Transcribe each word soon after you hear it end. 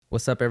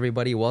What's up,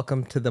 everybody?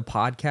 Welcome to the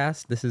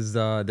podcast. This is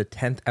the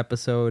 10th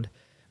episode,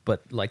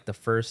 but like the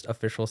first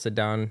official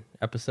sit-down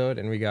episode.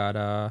 And we got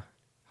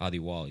Hadi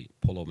Wali,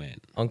 Polo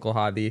Man. Uncle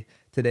Hadi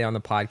today on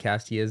the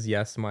podcast. He is,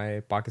 yes,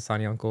 my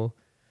Pakistani uncle.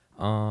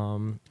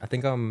 I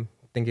think I'm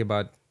thinking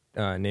about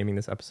naming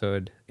this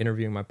episode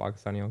Interviewing My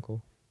Pakistani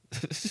Uncle.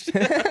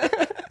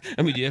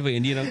 I mean, do you have an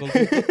Indian uncle?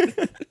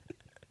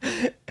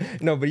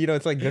 No, but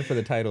it's like good for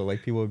the title.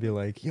 Like people would be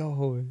like,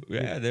 yo.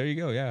 Yeah, there you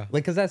go, yeah.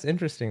 Like, because that's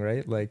interesting,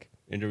 right? Like,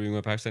 Interviewing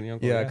my Pakistani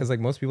uncle? yeah, because like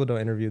most people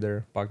don't interview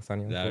their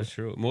Pakistani uncles. That is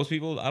true. Most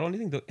people, I don't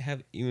think they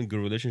have even good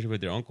relationship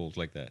with their uncles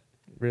like that.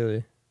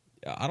 Really?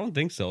 I don't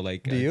think so.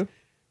 Like, do you?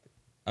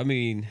 I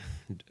mean,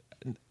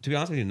 to be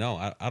honest with you, no.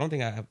 I don't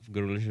think I have a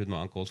good relationship with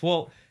my uncles.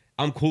 Well,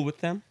 I'm cool with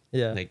them.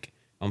 Yeah. Like,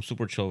 I'm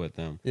super chill with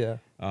them. Yeah.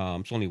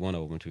 It's only one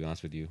of them, to be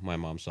honest with you, my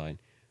mom's side.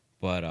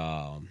 But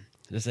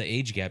there's the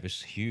age gap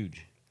is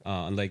huge.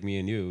 Unlike me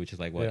and you, which is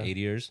like, what, 8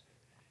 years?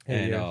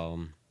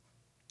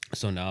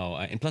 So now,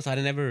 and plus I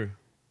didn't ever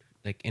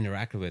like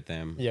interact with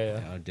them on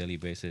a daily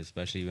basis,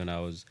 especially when I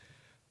was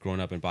growing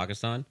up in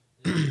Pakistan.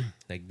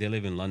 Like they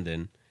live in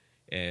London,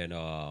 and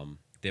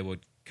they would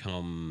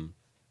come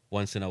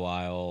once in a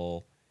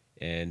while,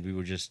 and we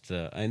were just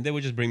and they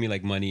would just bring me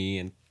like money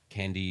and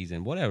candies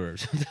and whatever.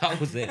 So that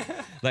was it.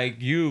 Like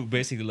you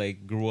basically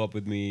like grew up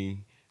with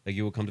me. Like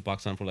you would come to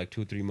Pakistan for like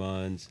 2-3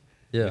 months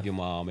with your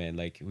mom, and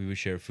like we would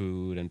share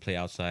food and play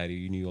outside.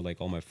 You knew like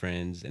all my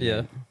friends,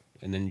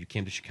 and then you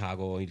came to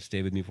Chicago and you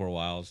stayed with me for a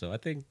while. So I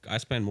think I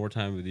spent more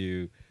time with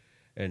you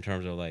in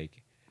terms of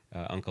like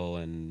uncle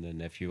and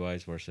nephew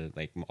wise versus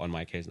like on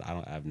my case.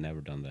 I've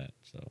never done that.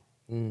 So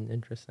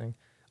interesting.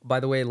 By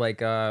the way, like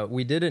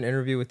we did an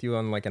interview with you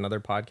on like another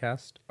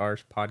podcast, our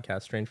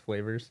podcast, Strange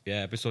Flavors.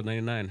 Yeah, episode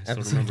 99.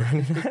 I still remember.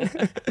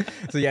 99.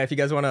 So yeah, if you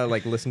guys want to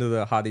like listen to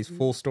the Hadi's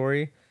full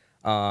story,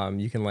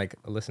 you can like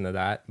listen to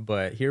that.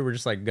 But here we're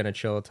just like gonna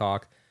chill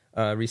talk.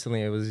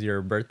 Recently it was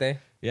your birthday.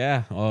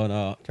 Yeah. Oh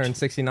no. Turned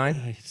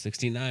 69.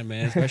 69,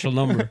 man. Special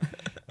number.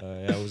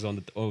 Yeah,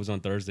 it was on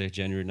Thursday,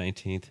 January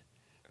 19th.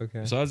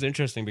 Okay. So it was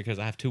interesting because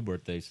I have 2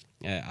 birthdays.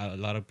 A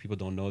lot of people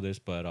don't know this,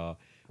 but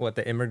what,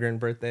 the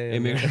immigrant birthday?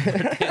 Immigrant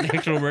birthday and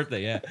actual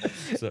birthday, yeah.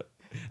 So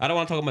I don't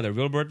want to talk about the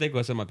real birthday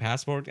because of my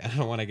passport. I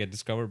don't want to get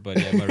discovered, but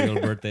yeah, my real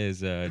birthday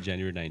is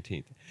January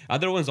 19th.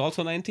 Other one's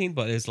also 19th,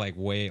 but it's like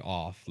way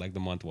off, like the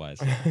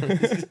month-wise.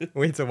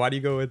 Wait, so why do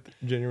you go with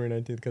January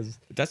 19th? Because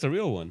that's the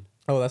real one.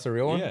 Oh, that's a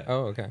real one? Yeah.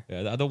 Oh, okay.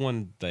 Yeah, the other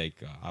one, like,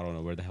 I don't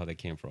know where the hell they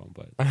came from,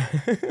 but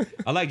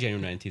I like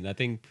January 19th. I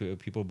think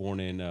people born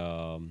in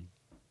the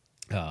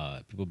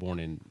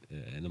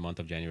month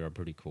of January are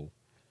pretty cool.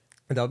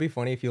 That would be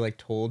funny if you like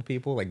told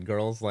people, like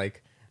girls,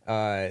 like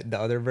the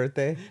other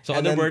birthday. So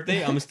other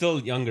birthday, I'm still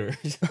younger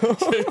because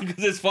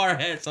it's far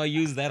ahead. So I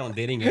use that on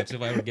dating apps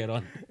if I ever get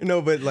on.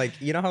 No, but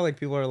like you know how like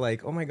people are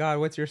like, oh my god,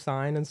 what's your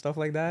sign and stuff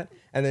like that,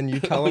 and then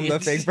you tell them the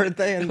fake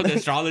birthday and the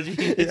astrology.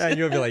 Yeah, and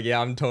you'll be like, yeah,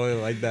 I'm totally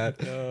like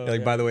that.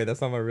 Like, by the way, that's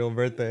not my real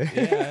birthday.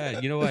 Yeah,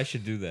 you know what? I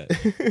should do that. I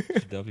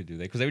should definitely do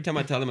that because every time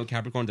I tell them I'm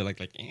Capricorn, they're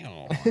like, ew,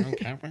 I'm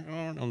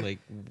Capricorn. I'm like,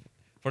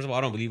 first of all,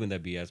 I don't believe in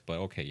that BS, but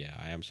okay, yeah,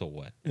 I am so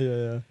what?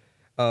 Yeah.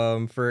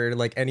 For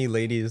like any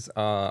ladies,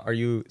 are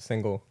you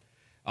single?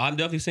 I'm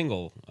definitely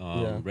single,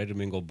 ready to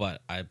mingle,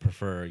 but I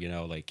prefer,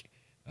 like,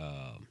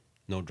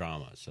 no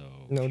drama. So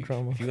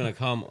drama. If you're gonna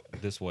come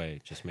this way,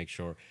 just make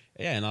sure.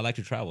 Yeah, and I like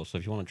to travel, so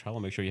if you want to travel,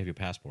 make sure you have your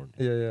passport.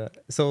 Yeah.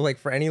 So like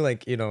for any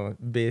like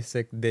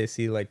basic they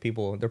see like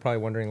people, they're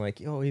probably wondering like,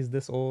 yo, he's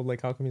this old,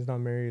 like how come he's not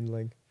married?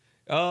 Like,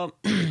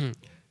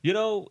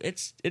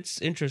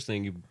 it's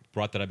interesting you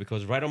brought that up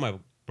because right on my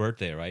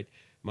birthday, right,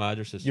 my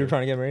other sister. You were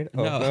trying to get married?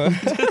 No.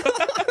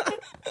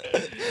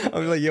 I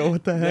was like, yo,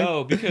 what the heck?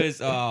 No, because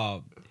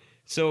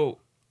so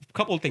a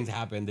couple of things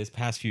happened this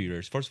past few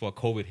years. First of all,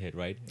 COVID hit,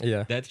 right?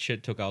 Yeah. That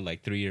shit took out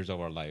like 3 years of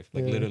our life.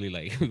 Like literally,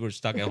 like we were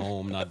stuck at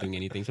home, not doing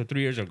anything. So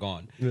 3 years are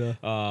gone. Yeah.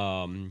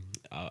 I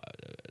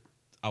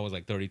was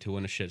like 32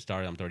 when the shit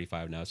started. I'm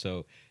 35 now.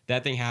 So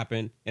that thing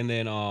happened, and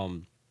then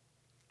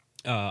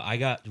I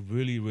got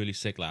really, really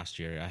sick last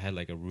year. I had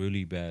like a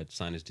really bad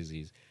sinus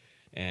disease.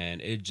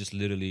 And it just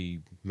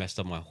literally messed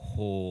up my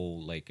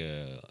whole like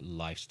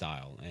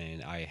lifestyle,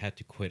 and I had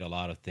to quit a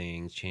lot of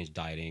things, change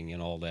dieting and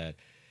all that.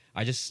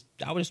 I was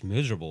just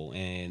miserable,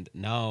 and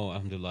now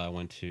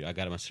alhamdulillah I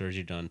got my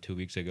surgery done 2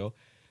 weeks ago,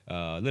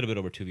 a little bit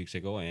over 2 weeks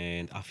ago,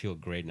 and I feel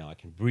great now. I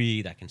can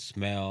breathe, I can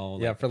smell.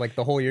 Yeah, for like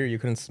the whole year you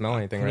couldn't smell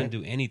anything, right? I couldn't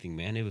do anything,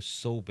 man. It was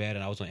so bad,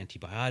 and I was on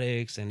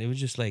antibiotics, and it was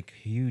just like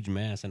huge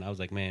mess, and I was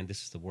like, man,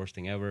 this is the worst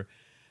thing ever.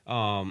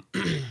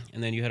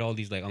 And then you had all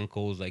these like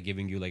uncles like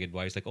giving you like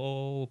advice like,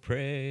 oh,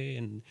 pray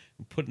and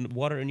put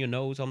water in your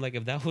nose. I'm like,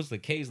 if that was the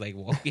case, like,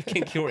 well, you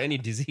can't cure any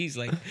disease.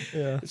 Like,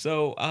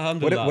 so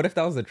what if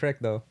that was the trick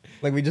though?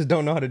 Like we just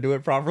don't know how to do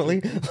it properly.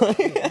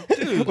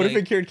 Dude, what if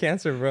it cured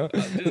cancer, bro?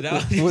 Dude,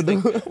 that was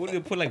what do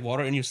you put like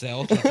water in your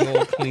cells? Like,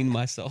 go clean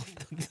myself.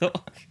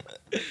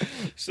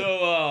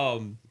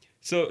 So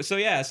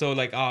yeah, so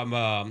like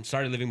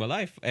started living my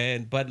life,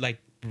 but like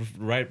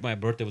right, my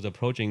birthday was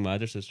approaching. My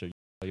other sister,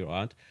 your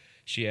aunt,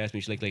 she asked me,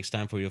 she's like, it's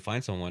time for you to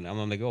find someone.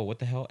 I'm like, oh, what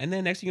the hell? And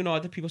then next thing you know,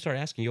 other people start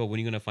asking, yo, when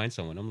are you gonna find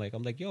someone? I'm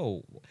like,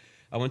 yo,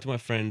 I went to my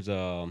friend's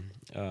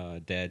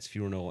dad's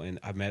funeral, and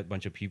I met a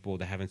bunch of people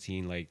that I haven't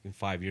seen like in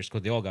 5 years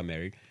because they all got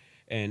married.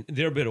 And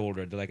they're a bit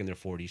older. They're like in their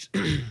 40s.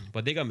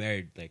 But they got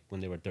married like when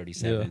they were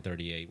 37,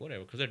 38,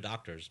 whatever, because they're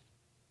doctors.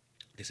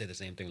 They say the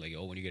same thing, like,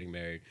 oh, when you're getting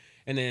married.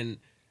 And then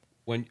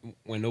when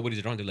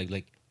nobody's around, they're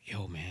like,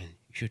 yo, man,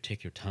 you should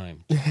take your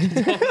time.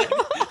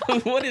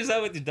 What is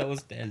up with these double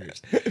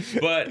standards?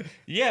 But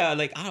yeah,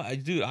 like I'll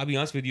be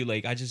honest with you,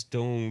 like I just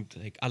don't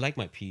like. I like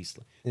my peace.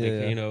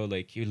 Like you know,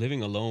 like you're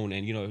living alone,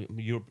 and you know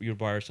you're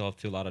by yourself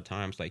too a lot of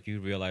times. Like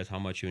you realize how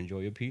much you enjoy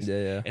your peace.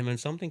 And when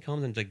something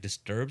comes and like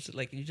disturbs,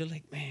 like you're just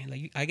like, man,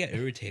 like I get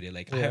irritated.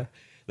 Like I have.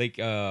 Like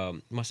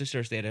my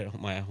sister stayed at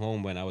my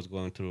home when I was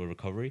going through a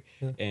recovery,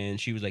 and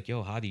she was like,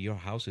 "Yo, Hadi, your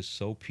house is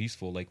so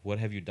peaceful. Like, what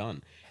have you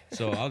done?"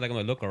 So I was like, "I'm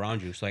gonna look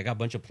around you." So I got a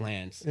bunch of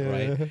plants,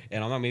 right?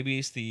 And I'm like, maybe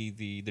it's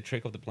the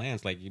trick of the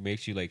plants. Like, it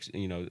makes you like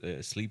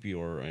sleepy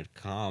or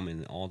calm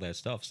and all that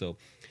stuff. So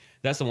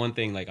that's the one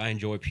thing. Like, I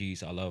enjoy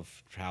peace. I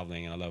love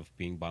traveling and I love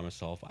being by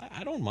myself.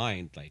 I don't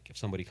mind like if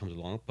somebody comes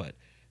along, but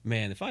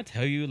man, if I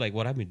tell you like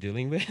what I've been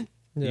dealing with,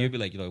 you'd be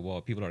like,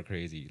 well, people are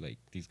crazy. Like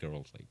these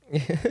girls, like.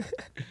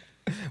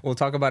 We'll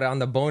talk about it on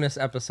the bonus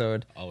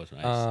episode. Oh, it's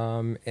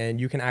nice.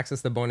 And you can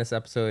access the bonus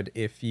episode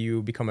if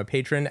you become a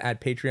patron at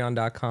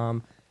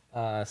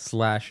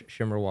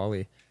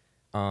patreon.com/Shimmerwally.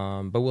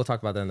 But we'll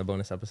talk about that in the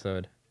bonus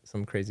episode.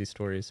 Some crazy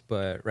stories.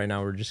 But right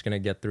now we're just going to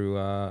get through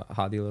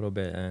Hadi a little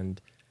bit and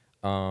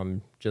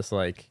just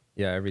like,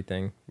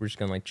 everything. We're just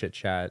going to like chit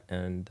chat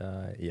and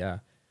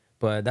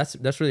But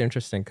that's really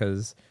interesting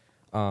because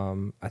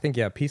I think,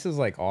 peace is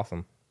like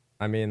awesome.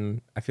 I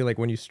mean, I feel like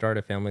when you start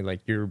a family, like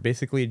you're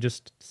basically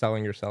just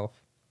selling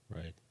yourself,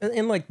 right?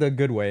 In like the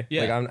good way.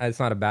 Yeah. Like it's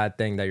not a bad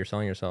thing that you're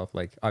selling yourself.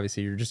 Like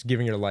obviously, you're just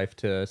giving your life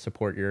to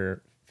support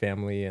your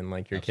family and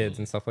like your kids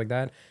and stuff like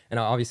that. And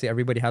obviously,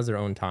 everybody has their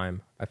own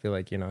time. I feel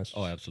like it's just,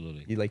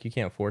 absolutely. You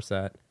can't force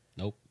that.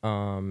 Nope.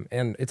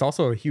 And it's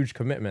also a huge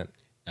commitment.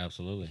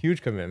 Absolutely.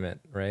 Huge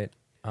commitment, right?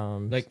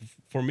 Like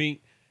for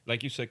me,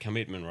 like you said,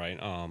 commitment, right?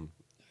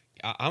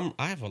 I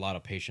have a lot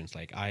of patience.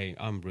 Like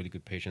I'm really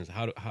good patience.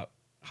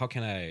 How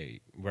can I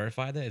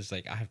verify that? It's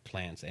like I have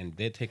plants, and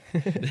they take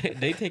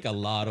they take a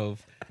lot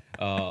of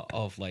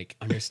like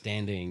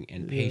understanding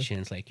and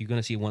patience. Like you're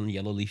gonna see one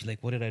yellow leaf,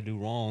 like what did I do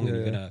wrong? And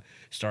you're gonna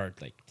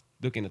start like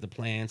looking at the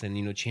plants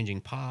and changing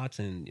pots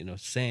and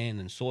sand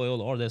and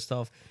soil, all that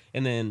stuff.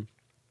 And then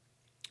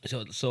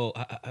so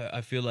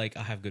I feel like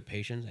I have good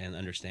patience and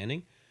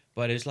understanding,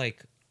 but it's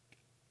like,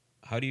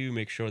 how do you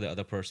make sure the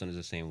other person is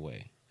the same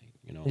way?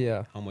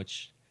 Like, how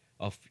much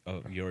of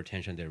your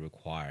attention they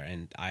require,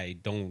 and I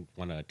don't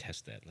want to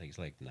test that. Like it's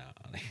like nah.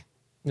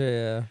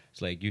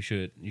 It's like you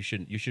should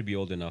be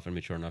old enough and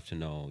mature enough to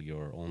know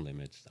your own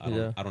limits. I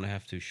don't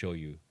have to show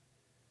you.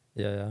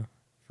 Yeah,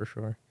 for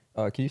sure.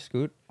 Can you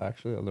scoot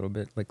actually a little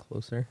bit like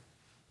closer,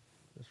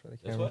 just for the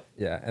camera? This way?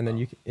 Yeah, and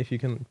then if you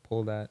can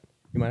pull that,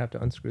 you might have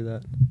to unscrew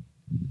that.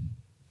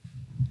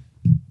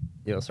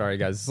 Sorry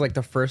guys, this is like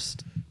the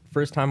first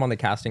time on the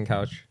casting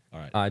couch. All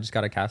right. I just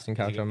got a casting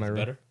couch on my room.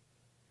 Better?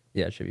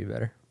 Yeah, it should be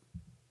better.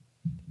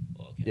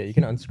 Okay. Yeah, you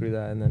can unscrew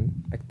that and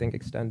then I think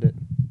extend it.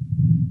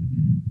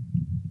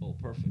 Oh,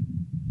 perfect.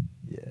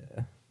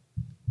 Yeah.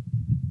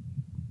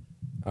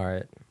 All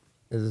right.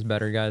 Is this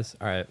better, guys?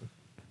 All right.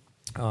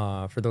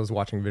 For those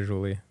watching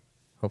visually,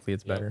 hopefully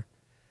it's better.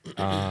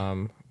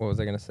 What was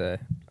I gonna say?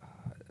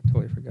 I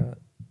totally forgot.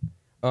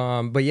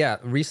 But yeah,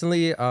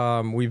 recently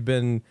we've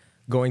been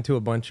going to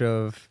a bunch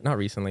of, not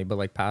recently, but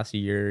like past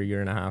year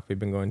and a half, we've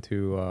been going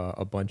to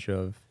a bunch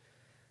of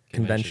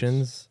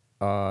conventions.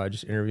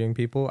 Just interviewing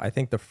people. I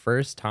think the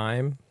first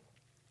time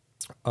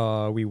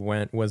we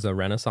went was a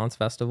Renaissance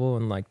Festival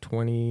in like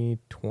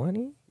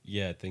 2020.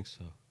 Yeah, I think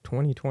so.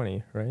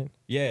 2020, right?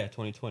 Yeah,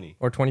 2020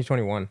 or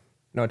 2021.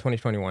 No,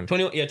 2021.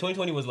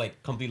 2020 was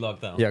like complete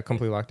lockdown. Yeah,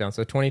 complete lockdown.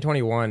 So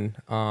 2021,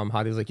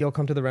 Hadi was like, "Yo,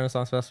 come to the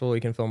Renaissance Festival.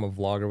 You can film a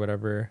vlog or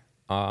whatever."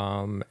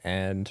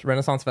 And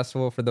Renaissance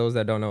Festival, for those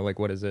that don't know, like,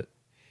 what is it?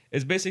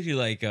 It's basically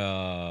like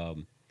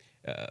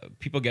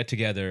people get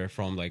together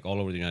from like all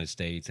over the United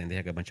States, and they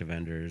have a bunch of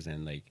vendors,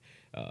 and like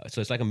so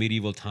it's like a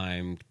medieval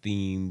time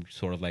theme,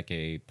 sort of like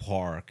a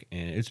park,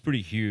 and it's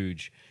pretty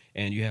huge.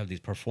 And you have these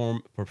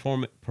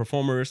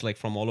performers like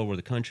from all over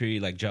the country,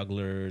 like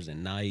jugglers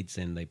and knights,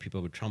 and like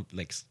people with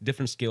like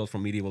different skills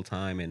from medieval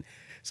time, and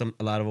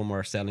a lot of them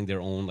are selling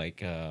their own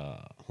like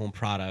home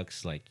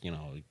products, like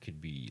it could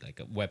be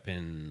like a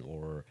weapon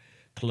or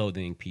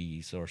clothing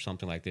piece or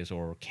something like this,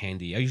 or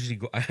candy. I usually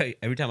go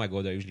every time I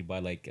go there. I usually buy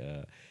like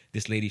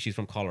this lady, she's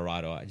from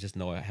Colorado. I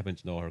happen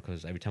to know her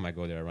because every time I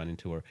go there, I run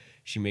into her.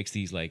 She makes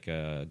these like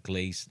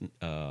glazed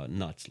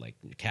nuts, like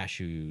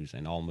cashews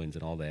and almonds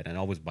and all that, and I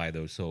always buy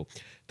those. So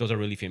those are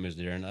really famous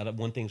there. And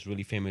one thing's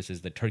really famous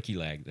is the turkey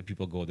leg that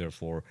people go there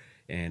for,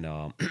 and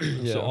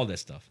so all that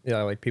stuff.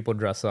 Yeah, like people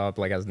dress up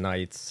like as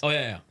knights. Oh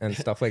yeah, and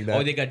stuff like that.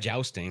 Oh, they got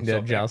jousting. Yeah,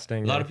 so,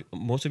 jousting.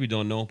 Most of you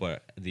don't know,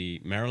 but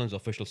the Maryland's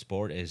official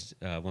sport is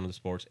one of the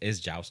sports is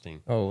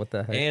jousting. Oh, what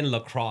the heck? And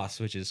lacrosse,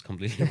 which is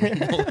completely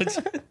remote.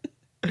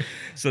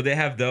 So they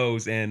have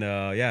those, and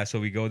so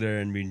we go there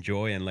and we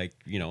enjoy, and like,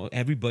 you know,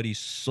 everybody's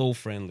so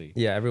friendly.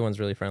 Yeah, everyone's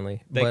really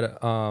friendly. But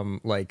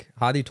like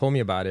Hadi told me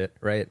about it,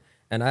 right?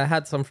 And I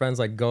had some friends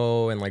like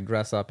go and like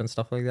dress up and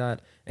stuff like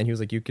that. And he was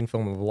like, you can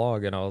film a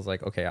vlog. And I was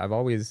like, okay, I've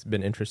always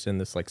been interested in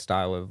this like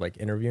style of like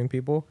interviewing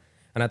people.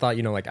 And I thought,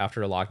 you know, like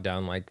after a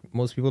lockdown, like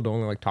most people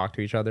don't like talk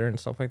to each other and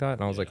stuff like that.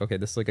 And I was like, okay,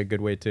 this is like a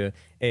good way to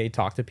A,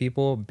 talk to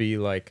people, B,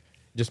 like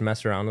just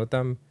mess around with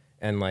them.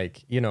 And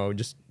like, you know,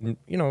 just,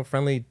 you know,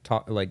 friendly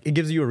talk, like it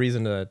gives you a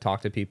reason to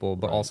talk to people,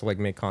 but also like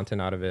make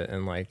content out of it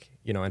and like,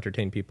 you know,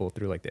 entertain people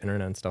through like the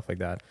internet and stuff like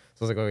that.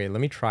 So I was like, okay, let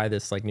me try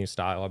this like new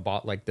style. I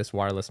bought like this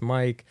wireless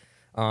mic.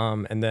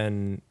 And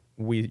then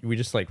we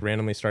just like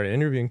randomly started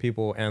interviewing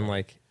people, and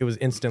like it was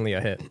instantly a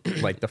hit.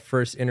 Like the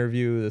first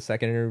interview, the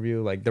second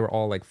interview, like they were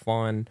all like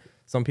fun.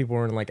 Some people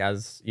weren't like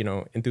as, you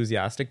know,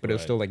 enthusiastic, but it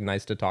was still like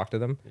nice to talk to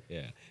them.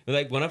 Yeah. But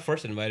like when I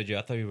first invited you,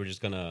 I thought you were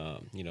just gonna,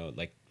 you know,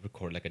 like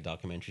record like a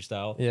documentary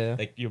style. Yeah.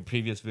 Like your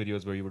previous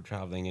videos where you were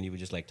traveling and you would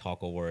just like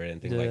talk over it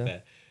and things like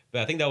that.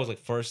 But I think that was like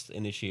first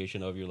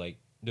initiation of your like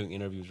doing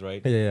interviews,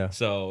 right? Yeah.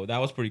 So that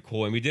was pretty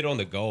cool. And we did it on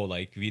the go.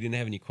 Like we didn't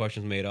have any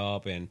questions made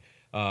up, and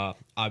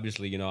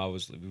obviously, you know,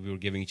 we were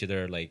giving each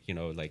other like, you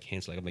know, like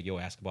hints, like I'm like, yo,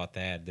 ask about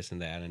that, this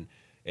and that, and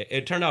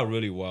it turned out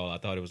really well. I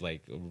thought it was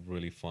like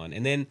really fun.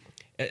 And then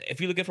if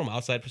you look at it from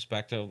outside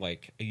perspective,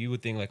 like you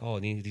would think like, oh,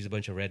 these are a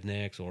bunch of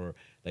rednecks, or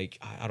like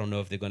I don't know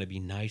if they're gonna be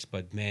nice,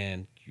 but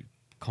man,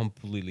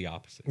 completely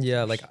opposite.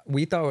 Yeah, like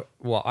we thought.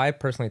 Well, I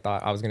personally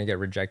thought I was gonna get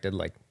rejected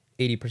like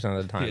 80%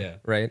 of the time. Yeah.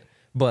 Right.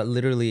 But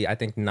literally, I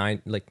think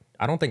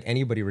I don't think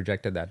anybody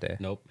rejected that day.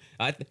 Nope.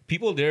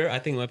 People there, I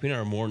think, in my opinion,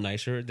 are more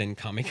nicer than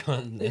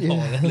Comic-Con and all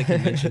that, like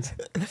conventions.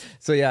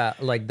 So yeah,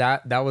 like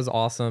that was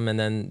awesome. And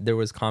then there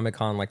was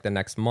Comic-Con like the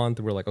next month.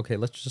 We're like, okay,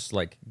 let's just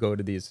like go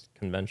to these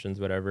conventions,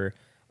 whatever.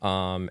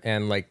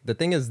 And like the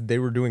thing is, they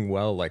were doing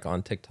well like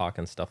on TikTok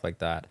and stuff like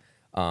that.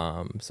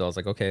 So I was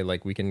like, okay,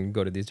 like we can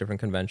go to these different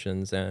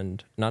conventions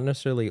and not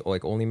necessarily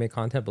like only make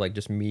content, but like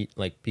just meet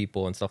like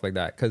people and stuff like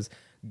that. Because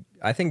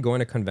I think going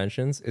to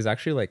conventions is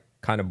actually like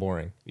kind of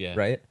boring. Yeah.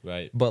 Right.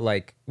 But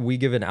like we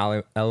give an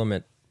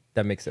element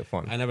that makes it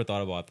fun. I never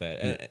thought about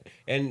that.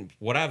 And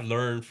what I've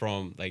learned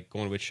from like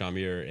going with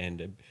Shamir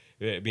and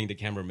being the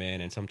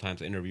cameraman and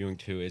sometimes interviewing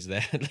too is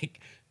that like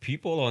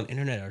people on the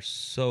internet are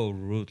so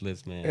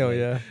ruthless, man. Oh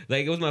yeah.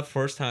 Like it was my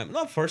first time.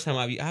 Not first time.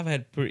 I've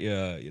had pretty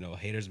you know,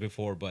 haters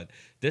before, but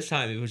this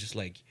time it was just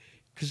like,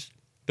 because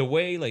the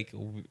way like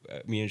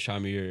me and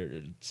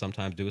Shamir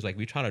sometimes do is like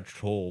we try to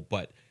troll,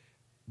 but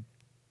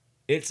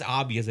it's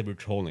obvious that we're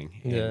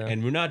trolling,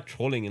 and we're not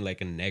trolling in like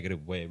a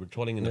negative way. We're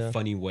trolling in a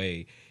funny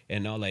way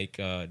and not like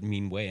a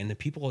mean way. And the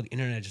people on the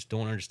internet just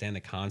don't understand the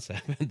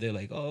concept. And they're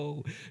like,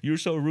 "Oh, you're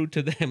so rude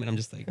to them." And I'm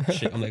just like,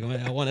 "Shit." I'm like,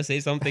 "Man, I want to say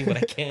something, but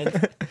I can't."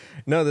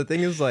 No, the thing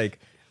is like,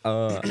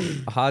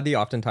 Hadi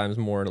oftentimes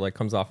more like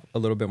comes off a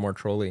little bit more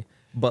trolly,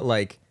 but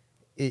like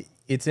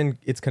it's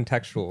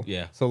contextual.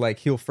 Yeah. So like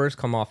he'll first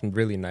come off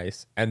really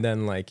nice, and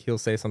then like he'll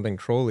say something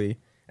trolly.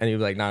 And he'd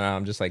be like, no,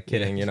 I'm just like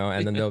kidding, you know.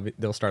 And then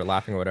they'll start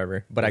laughing or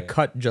whatever. But I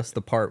cut just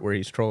the part where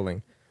he's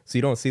trolling, so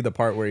you don't see the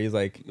part where he's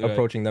like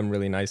approaching them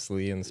really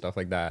nicely and stuff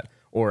like that,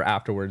 or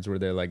afterwards where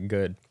they're like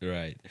good.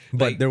 Right.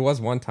 But like, there was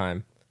one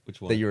time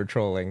that you were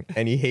trolling,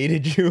 and he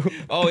hated you.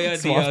 Oh yeah,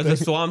 the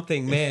Swamp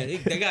Thing, man.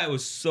 That guy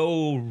was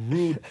so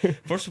rude.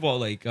 First of all,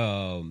 like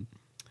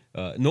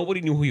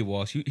nobody knew who he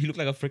was. He looked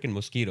like a freaking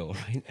mosquito,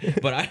 right?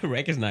 But I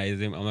recognized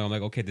him. I'm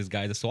like, okay, this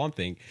guy's a Swamp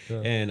Thing. Yeah.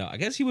 And I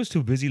guess he was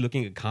too busy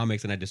looking at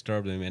comics, and I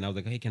disturbed him. And I was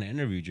like, hey, can I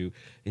interview you? And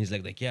he's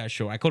like, yeah,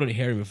 sure. I couldn't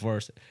hear him at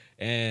first.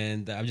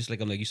 And I'm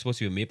like, you're supposed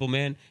to be a Maple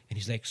Man? And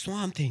he's like,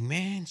 Swamp Thing,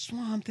 man,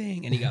 Swamp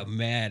Thing. And he got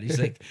mad. He's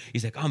like,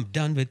 I'm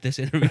done with this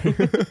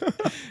interview.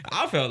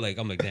 I felt like,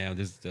 I'm like, damn,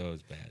 this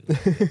was bad.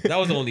 That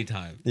was the only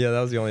time. Yeah,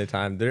 that was the only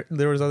time.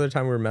 There was other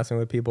time we were messing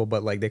with people,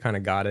 but like they kind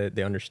of got it.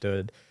 They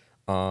understood.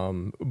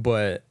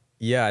 But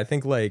yeah, I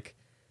think like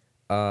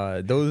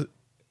those.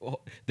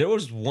 There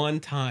was one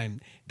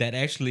time that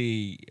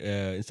actually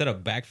instead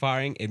of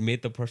backfiring, it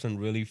made the person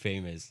really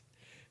famous.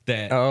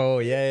 That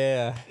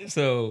yeah.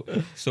 So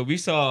we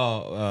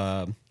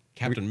saw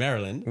Captain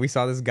Maryland. We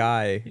saw this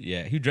guy.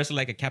 Yeah, he dressed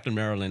like a Captain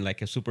Maryland,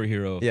 like a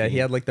superhero. Yeah, he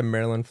had like the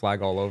Maryland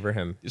flag all over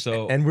him.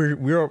 So and we're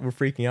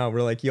freaking out.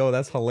 We're like, yo,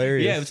 that's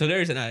hilarious. Yeah, it's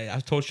hilarious. And I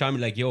told Shami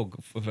like, yo,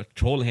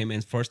 troll him,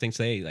 and first thing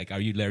say like, are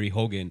you Larry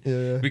Hogan?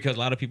 Yeah. Because a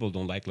lot of people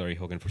don't like Larry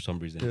Hogan for some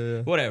reason.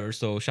 Yeah. Whatever.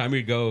 So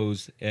Shamir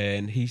goes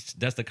and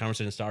that's the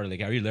conversation started.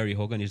 Like, are you Larry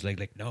Hogan? He's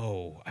like,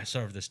 no, I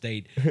serve the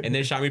state. And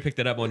then Shamir picked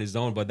it up on his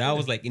own. But that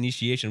was like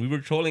initiation. We were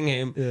trolling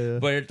him,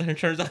 but it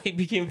turns out he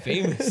became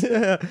famous.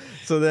 Yeah.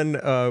 So then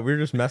we were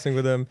just messing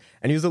with him,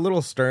 and he was a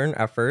little stern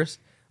at first.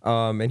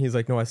 And he's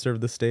like, no, I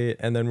serve the state.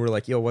 And then we're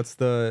like, yo, what's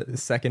the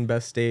second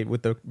best state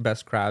with the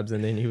best crabs?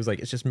 And then he was like,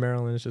 it's just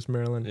Maryland. It's just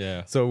Maryland.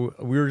 Yeah. So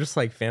we were just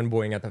like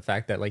fanboying at the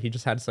fact that like he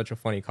just had such a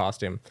funny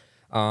costume.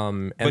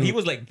 But he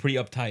was like pretty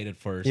uptight at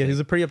first. Yeah, he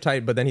was pretty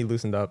uptight, but then he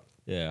loosened up.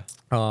 Yeah.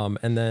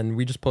 And then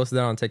we just posted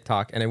that on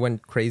TikTok, and it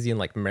went crazy in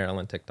like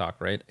Maryland TikTok,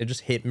 right? It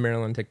just hit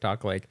Maryland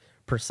TikTok like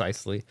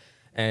precisely.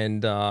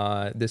 And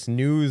this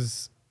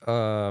news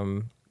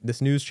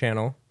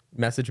channel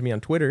messaged me on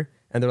Twitter,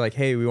 and they're like,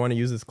 hey, we want to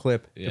use this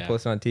clip to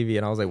post it on TV.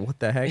 And I was like, what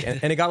the heck?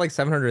 And it got like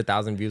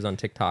 700,000 views on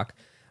TikTok.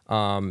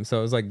 So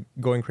it was like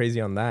going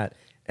crazy on that.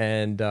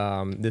 And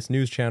this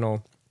news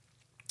channel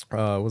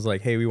was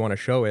like, hey, we want to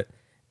show it.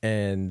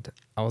 And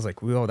I was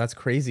like, whoa, that's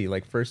crazy.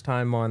 Like first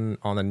time on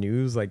the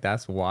news, like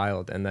that's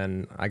wild. And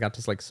then I got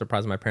to like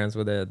surprise my parents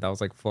with it. That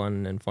was like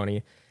fun and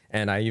funny.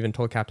 And I even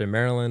told Captain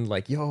Maryland,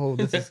 like, yo,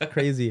 this is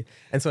crazy.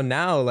 And so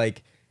now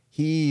like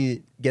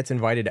he gets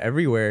invited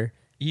everywhere.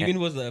 He even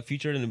was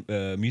featured in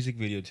a music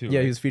video too. Yeah,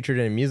 right? He was featured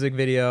in a music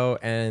video,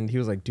 and he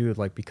was like, dude,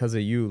 like because of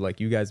you, like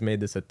you guys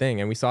made this a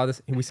thing. And we saw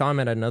him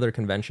at another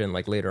convention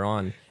like later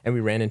on, and we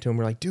ran into him.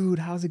 We're like, dude,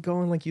 how's it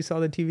going? Like you saw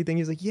the TV thing?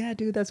 He's like, yeah,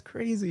 dude, that's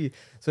crazy.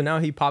 So now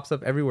he pops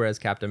up everywhere as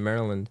Captain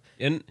Maryland.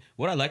 And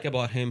what I like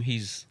about him,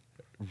 he's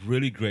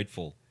really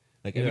grateful.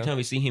 Like every time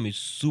we see him, he's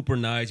super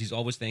nice. He's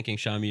always thanking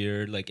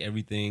Shamir, like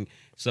everything.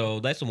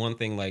 So that's the one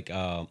thing. Like,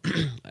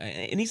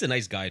 and he's a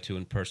nice guy too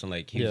in person.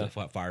 Like he's a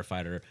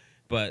firefighter.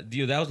 But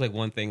dude, that was like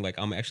one thing. Like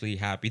I'm actually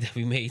happy that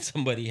we made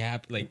somebody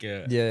happy, like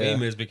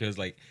famous, because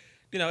like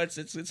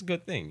it's a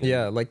good thing.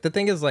 Yeah, like the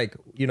thing is like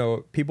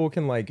people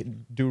can like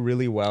do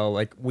really well.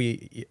 Like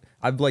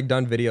I've like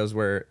done videos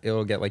where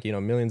it'll get like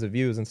millions of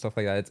views and stuff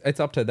like that. It's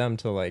up to them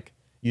to like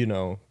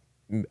give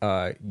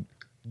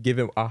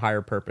it a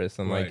higher purpose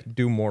and like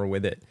do more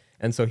with it.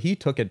 And so he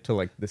took it to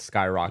like the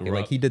skyrocket.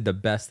 Like he did the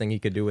best thing he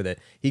could do with it.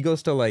 He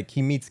goes to like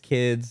he meets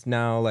kids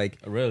now. Like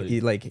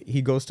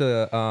he goes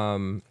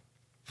to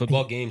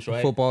football games,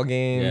 right? Football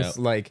games.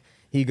 Yeah. Like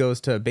he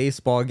goes to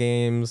baseball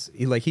games.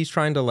 He's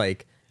trying to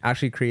like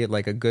actually create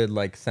like a good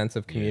like sense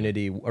of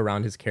community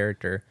around his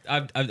character.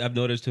 I've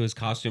noticed too his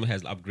costume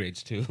has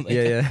upgrades too.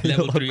 Like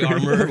level 3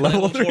 armor,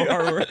 level 4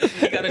 armor.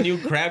 He got a new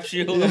crab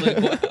shield. I'm like,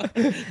 wow.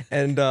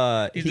 And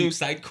he's doing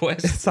side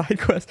quests.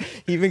 Side quests.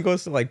 He even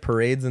goes to like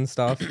parades and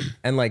stuff,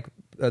 and like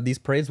these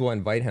parades will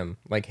invite him.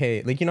 Like,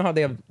 hey, like how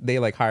they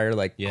like hire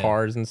like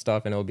cars and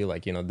stuff, and it'll be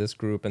like this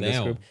group and this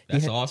group.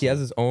 That's awesome. He has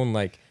his own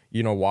like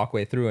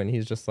walkway through, and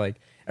he's just like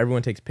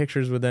everyone takes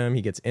pictures with him.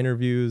 He gets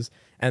interviews,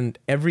 and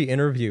every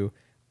interview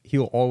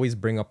he'll always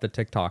bring up the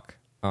TikTok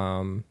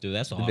dude,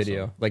 that's the awesome.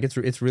 video. Like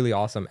it's really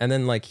awesome. And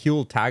then like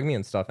he'll tag me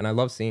and stuff, and I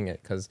love seeing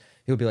it because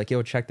he'll be like,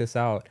 yo, check this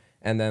out.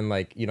 And then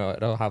like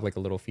it'll have like a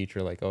little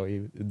feature like, oh,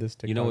 this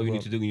TikTok. You know what we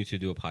need to do? We need to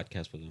do a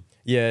podcast with him.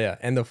 Yeah.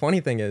 And the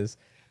funny thing is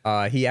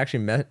he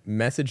actually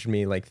messaged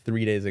me like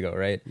 3 days ago,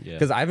 right? Yeah.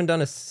 Because I haven't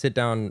done a sit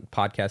down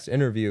podcast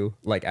interview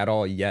like at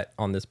all yet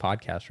on this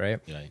podcast, right?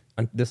 Yeah.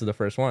 And this is the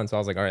first one, so I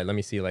was like, all right, let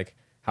me see like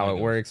how it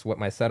works, what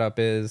my setup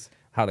is,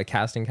 how the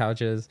casting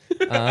couch is.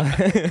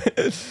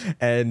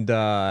 And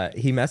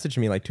he messaged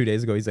me like 2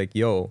 days ago. He's like,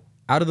 yo,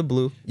 out of the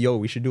blue,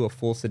 we should do a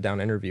full sit down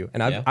interview.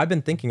 And I've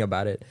been thinking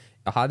about it.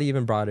 Hadi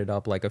even brought it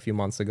up like a few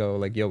months ago,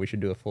 like, yo, we should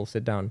do a full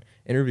sit down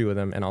interview with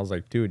him. And I was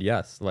like, dude,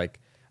 yes.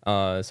 Like,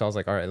 so I was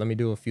like, all right, let me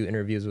do a few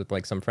interviews with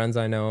like some friends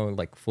I know,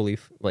 like fully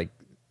like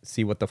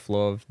see what the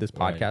flow of this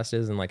podcast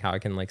is and like how I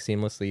can like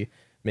seamlessly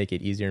make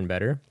it easier and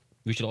better.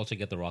 We should also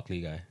get the Rock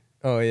Lee guy.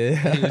 Oh yeah.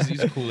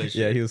 He's cool as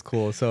shit. Yeah, he was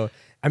cool. So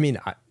I mean,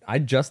 I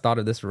just thought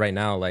of this right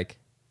now. Like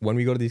when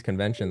we go to these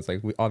conventions,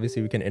 like we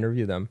can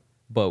interview them,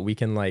 but we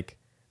can like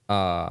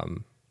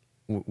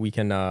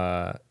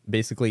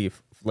basically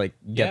like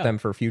get them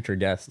for future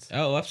guests.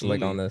 Oh, absolutely.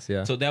 Like on this,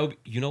 yeah. So that would,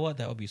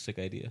 that would be a sick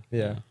idea.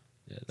 Yeah.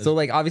 So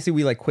like obviously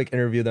we like quick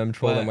interview them,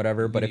 troll them,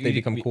 whatever. But if they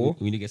become cool,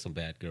 we need to get some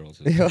bad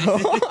girls.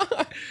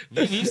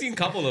 We've seen a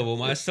couple of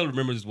them. I still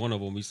remember this one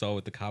of them we saw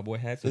with the cowboy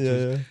hats. I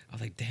was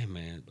like, damn,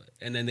 man.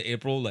 And then the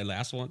April, like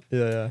last one.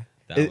 Yeah.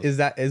 Is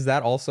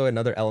that also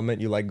another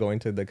element you like going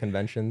to the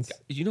conventions?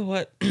 You know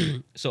what?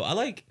 So I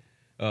like.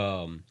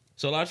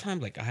 So a lot of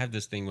times, like I have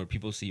this thing where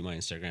people see my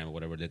Instagram or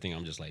whatever, they think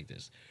I'm just like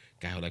this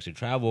guy who likes to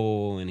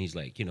travel and he's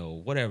like,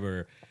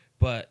 whatever.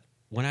 But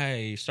when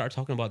I start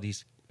talking about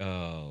these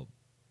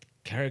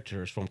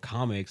characters from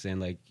comics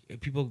and like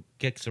people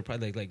get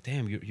surprised, like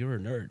damn, you're a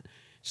nerd.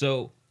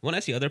 So when I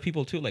see other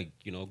people too, like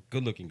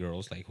good looking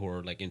girls like who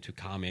are like into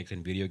comics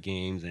and video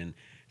games and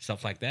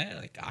stuff like that,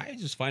 like I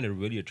just find it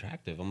really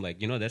attractive. I'm like,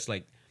 that's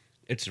like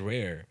it's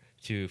rare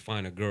to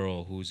find a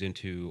girl who's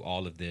into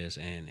all of this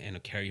and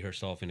carry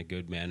herself in a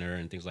good manner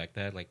and things like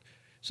that. Like,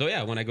 so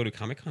yeah, when I go to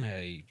Comic-Con,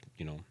 I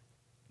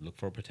look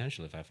for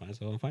potential. If I find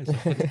someone, find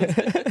someone.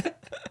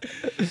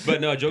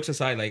 But no, jokes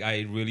aside, like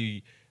I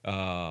really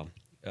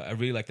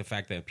like the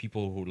fact that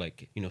people who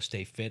like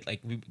stay fit.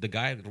 Like the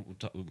guy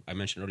I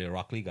mentioned earlier,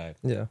 Rock Lee guy.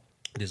 Yeah.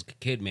 This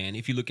kid, man,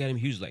 if you look at him,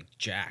 he was like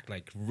jacked,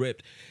 like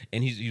ripped,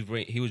 and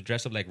he was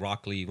dressed up like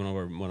Rock Lee, one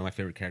of my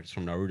favorite characters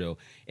from Naruto,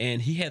 and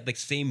he had like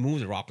same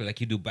moves as Rock Lee, like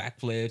he could do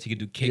backflips, he could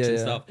do kicks and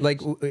stuff. Like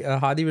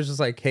Hadi was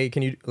just like, hey,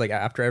 can you, like,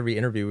 after every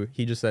interview,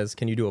 he just says,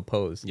 can you do a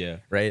pose? Yeah.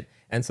 Right.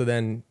 And so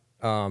then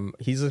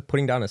he's just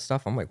putting down his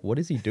stuff. I'm like, what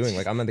is he doing?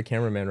 Like, I'm the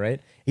cameraman,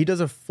 right? He does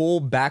a full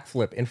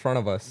backflip in front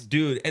of us,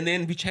 dude. And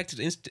then we checked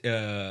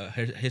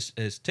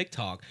his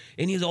TikTok,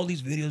 and he has all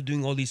these videos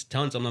doing all these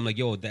stunts. And I'm like,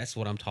 yo, that's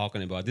what I'm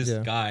talking about. This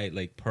guy,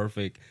 like,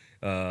 perfect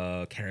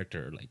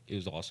character. Like, it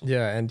was awesome.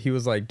 Yeah, and he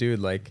was like, dude,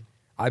 like,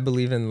 I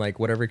believe in like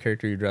whatever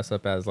character you dress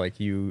up as, like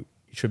you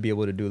should be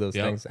able to do those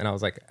things. And I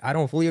was like, I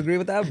don't fully agree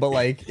with that, but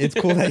like it's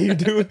cool that you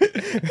do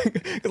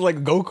it. Cause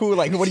like Goku,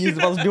 like what are you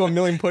supposed to do, a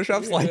million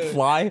push-ups, like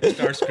fly,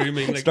 start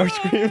screaming, like, start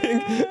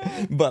screaming.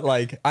 But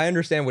like I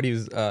understand what he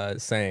was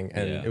saying,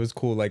 and it was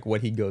cool, like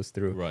what he goes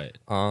through. Right.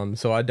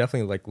 So I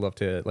definitely like love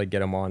to like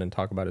get him on and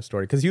talk about his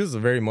story, because he was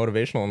very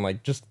motivational, and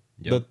like just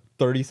the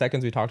 30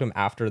 seconds we talked to him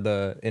after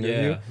the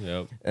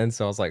interview. And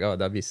so I was like, oh,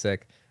 that'd be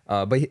sick.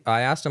 But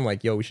I asked him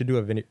like, yo, we should do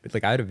a video.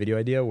 Like I had a video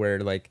idea where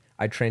like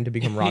I trained to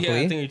become Rock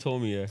Lee. I think you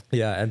told me.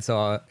 Yeah. And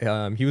so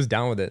he was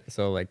down with it.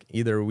 So like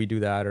either we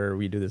do that or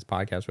we do this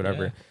podcast,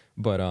 whatever. Yeah.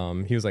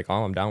 But he was like,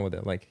 oh, I'm down with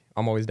it. Like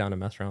I'm always down to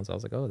mess around. So I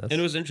was like, oh, that's. And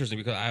it was interesting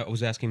because I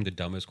was asking him the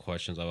dumbest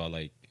questions about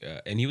like,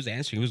 and he was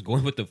answering. He was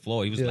going with the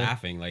flow. He was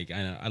laughing. Like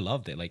I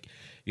loved it. Like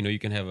you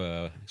can have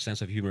a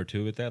sense of humor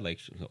too with that. Like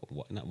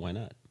why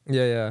not?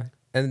 Yeah.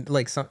 And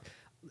like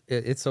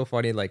it's so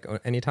funny, like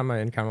anytime I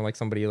encounter like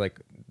somebody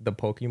like the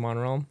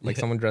Pokemon realm, like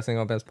someone dressing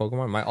up as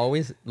Pokemon, my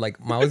always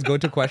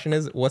go-to question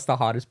is, what's the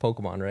hottest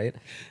Pokemon, right?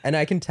 And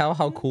I can tell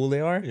how cool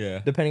they are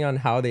depending on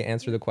how they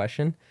answer the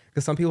question,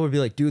 because some people would be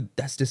like, dude,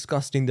 that's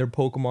disgusting, they're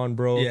Pokemon,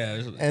 bro.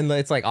 And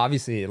it's like,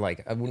 obviously,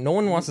 like no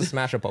one wants to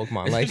smash a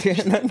Pokemon, like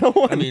no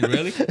one. I mean,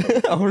 really?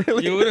 Oh,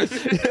 really?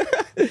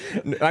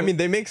 I mean,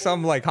 they make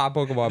some like hot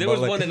Pokemon. There was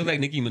one that looked like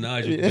Nicki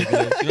Minaj. You know what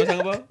I'm talking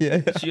about?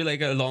 Yeah. She had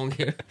like a long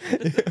hair.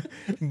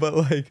 But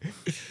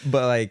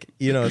like,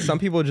 some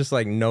people just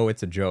like know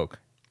it's a joke,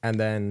 and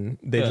then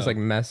they just like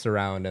mess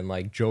around and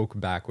like joke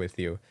back with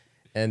you,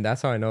 and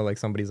that's how I know like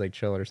somebody's like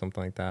chill or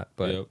something like that.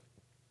 But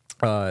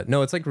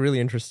no, it's like really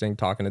interesting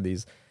talking to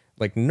these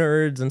like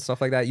nerds and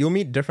stuff like that. You'll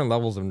meet different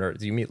levels of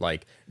nerds. You meet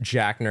like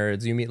jack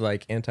nerds, you meet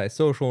like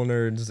antisocial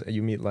nerds,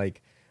 you meet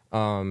like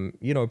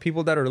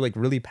people that are like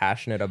really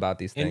passionate about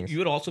these things. And you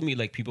would also meet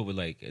like people with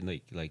like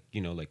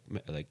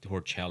who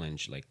are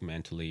challenged like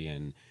mentally,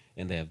 and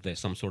they have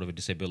some sort of a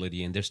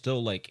disability, and they're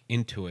still like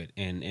into it.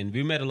 And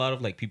we met a lot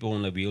of like people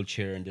in a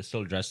wheelchair, and they're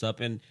still dressed up,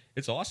 and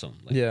it's awesome.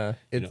 Like,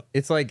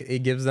 it's like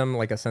it gives them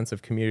like a sense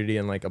of community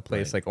and like a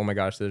place like, oh my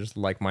gosh, there's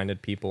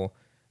like-minded people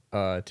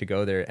to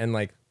go there. And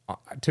like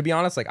to be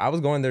honest, like I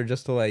was going there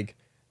just to like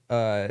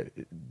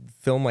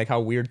film like how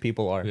weird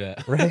people are. Yeah.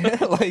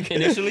 Right? Like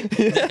initially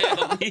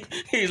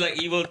he's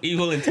like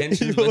evil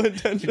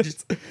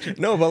intentions.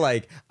 No, but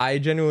like I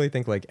genuinely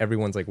think like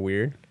everyone's like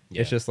weird.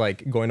 It's just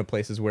like going to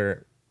places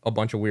where a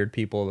bunch of weird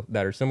people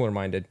that are similar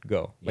minded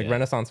go. Like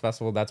Renaissance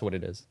Festival, that's what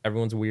it is.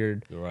 Everyone's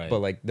weird, but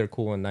like they're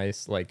cool and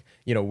nice. Like,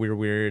 we're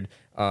weird.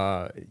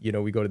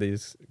 We go to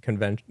these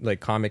like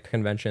comic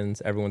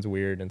conventions, everyone's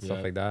weird and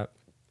stuff like that.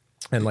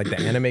 And like the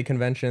anime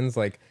conventions,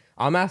 like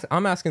I'm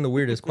asking the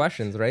weirdest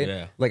questions, right?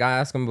 Yeah. Like I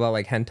ask them about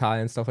like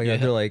hentai and stuff like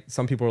that. They're like,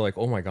 some people are like,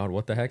 oh my God,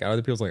 what the heck? And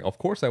other people's like, of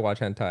course I watch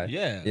hentai.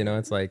 Yeah.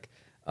 It's like,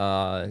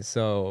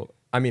 so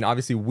I mean,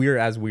 obviously we're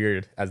as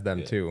weird as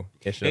them too.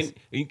 It's just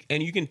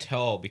and you can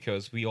tell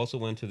because we also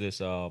went to this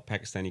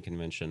Pakistani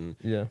convention.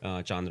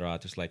 Chandra,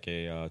 just like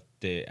a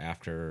day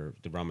after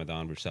the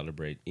Ramadan, we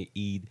celebrate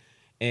Eid.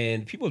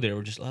 And people there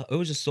were just, it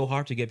was just so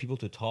hard to get people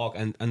to talk.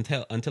 And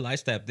until I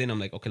stepped in,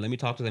 I'm like, okay, let me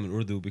talk to them in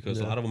Urdu, because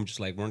a lot of them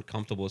just like weren't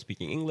comfortable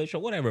speaking English or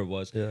whatever it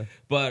was. Yeah.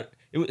 But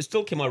it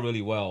still came out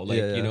really well. Like,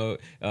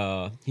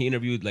 he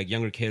interviewed like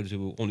younger kids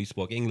who only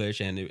spoke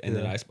English, and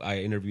then I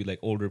interviewed like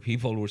older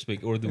people who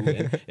speak Urdu.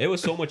 And it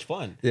was so much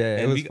fun.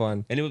 It was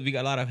fun. And we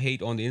got a lot of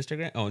hate on the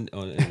Instagram, on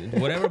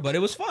whatever, but it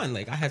was fun.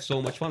 Like I had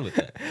so much fun with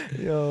that.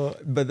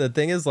 But the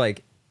thing is,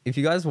 like, if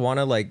you guys want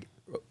to like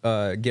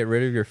get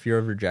rid of your fear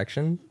of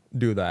rejection,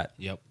 do that.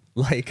 Yep.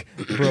 Like,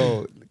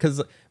 bro, because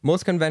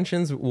most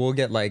conventions will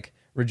get like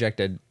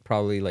rejected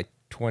probably like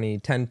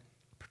 10%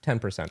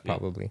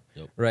 probably.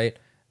 Yep. Right?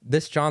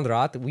 This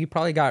Chandrat, we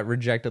probably got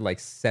rejected like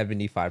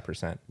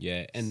 75%.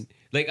 Yeah, and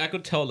like I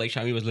could tell like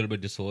Shami was a little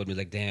bit disordered. He was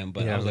like, damn,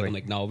 but I was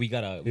like, no, we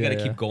gotta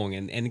keep going.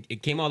 And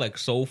it came out like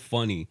so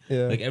funny.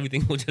 Yeah. Like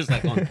everything was just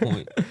like on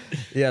point.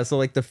 Yeah, so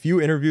like the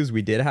few interviews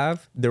we did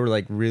have, they were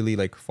like really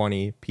like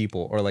funny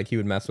people, or like he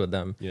would mess with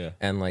them. Yeah.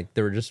 And like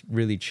they were just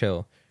really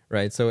chill.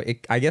 Right, so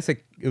I guess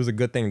it was a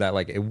good thing that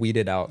like it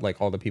weeded out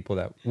like all the people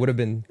that would have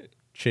been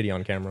shitty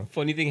on camera.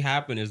 Funny thing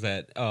happened is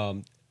that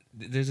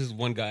there's this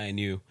one guy I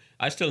knew.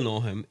 I still know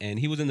him, and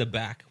he was in the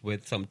back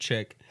with some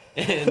chick.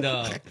 And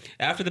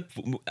after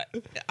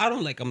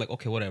I'm like,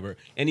 okay, whatever.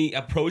 And he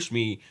approached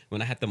me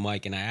when I had the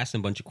mic, and I asked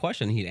him a bunch of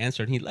questions. He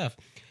answered, and he left.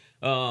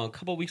 A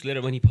couple of weeks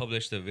later, when he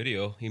published the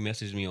video, he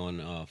messaged me on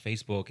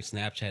Facebook,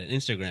 Snapchat, and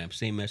Instagram.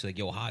 Same message, like,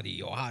 yo,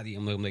 Hadi.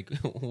 I'm like,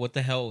 what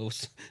the hell?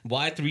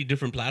 Why 3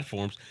 different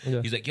platforms?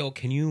 Yeah. He's like, yo,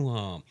 can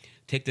you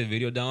take the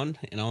video down?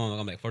 And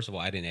I'm like, first of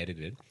all, I didn't edit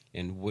it.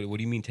 And what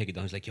do you mean take it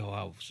down? He's like, yo,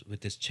 I was with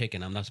this chick,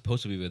 and I'm not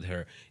supposed to be with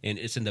her. And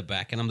it's in the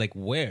back. And I'm like,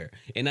 where?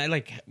 And I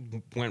like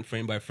went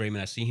frame by frame,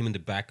 and I see him in the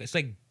back. It's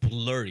like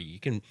blurry. You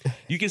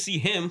can see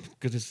him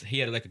because he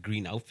had like a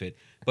green outfit,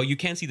 but you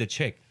can't see the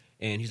chick.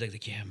 And he's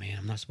like, yeah, man,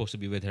 I'm not supposed to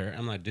be with her.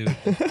 I'm like, dude,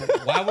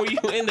 why were you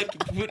in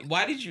the?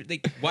 Why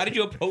did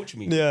you approach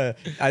me? Yeah,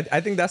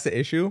 I think that's the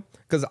issue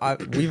because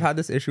we've had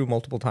this issue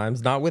multiple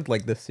times, not with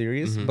like this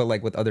series, but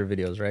like with other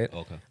videos, right?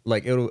 Okay.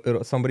 Like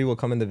it'll somebody will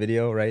come in the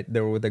video, right?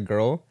 They were with a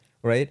girl,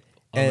 right?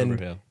 And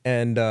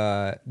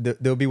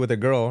they'll be with a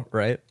girl,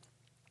 right?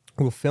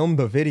 Who'll film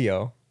the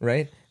video,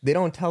 right? They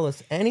don't tell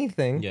us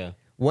anything. Yeah.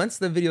 Once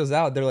the video's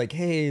out, they're like,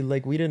 hey,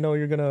 like we didn't know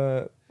you're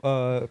gonna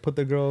put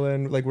the girl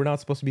in, like we're not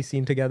supposed to be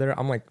seen together.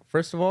 I'm like,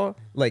 first of all,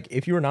 like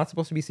if you were not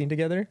supposed to be seen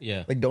together,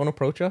 like don't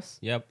approach us.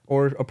 Yep.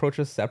 Or approach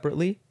us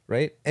separately,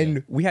 right?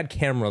 And we had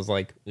cameras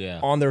like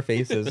on their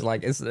faces.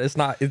 Like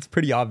it's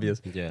pretty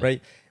obvious. Yeah.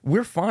 Right?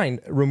 We're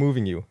fine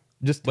removing you.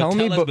 Just tell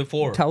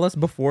us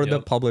before the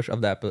publish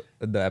of the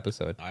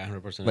episode.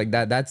 100%. Like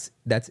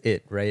that's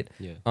it, right?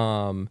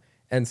 Yeah.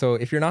 And so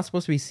if you're not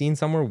supposed to be seen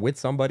somewhere with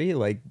somebody,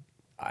 like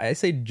I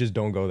say just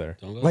don't go there.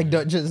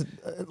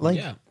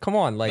 Come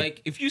on.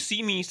 Like if you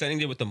see me standing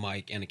there with the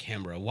mic and a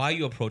camera, why are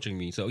you approaching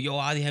me? So, yo,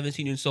 I haven't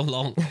seen you in so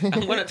long. I'm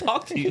going to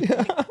talk to you.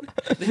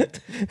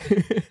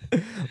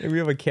 We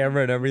have a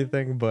camera and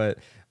everything, but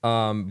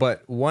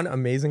one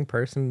amazing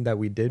person that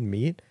we did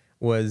meet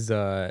was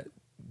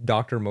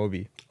Dr.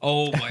 Moby.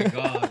 Oh my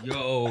God,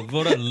 yo,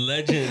 what a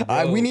legend,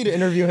 bro. We need to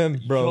interview him,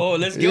 bro. Oh,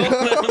 let's go.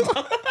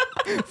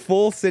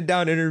 Full sit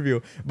down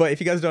interview. But if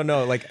you guys don't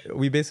know, like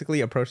we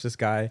basically approached this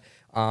guy.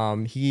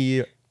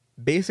 He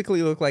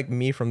basically looked like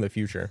me from the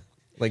future.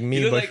 Like me.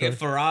 He looked like if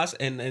Faraz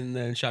and then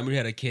Shamir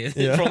had a kid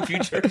from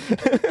future.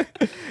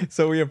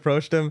 So we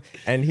approached him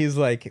and he's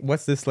like,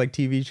 what's this like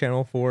TV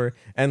channel for?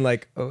 And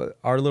like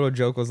our little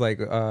joke was like,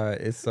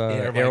 it's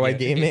Airwide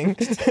Gaming.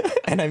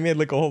 And I made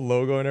like a whole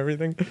logo and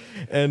everything.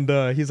 And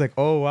he's like,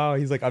 oh wow.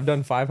 He's like, I've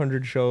done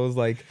 500 shows,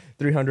 like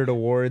 300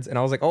 awards. And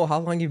I was like, oh, how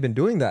long have you been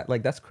doing that?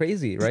 Like that's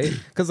crazy, right?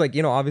 Because like,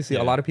 you know, obviously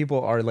a lot of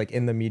people are like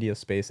in the media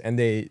space and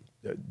they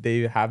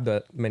have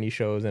the many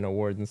shows and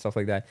awards and stuff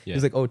like that. Yeah.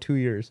 He's like, oh, 2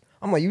 years.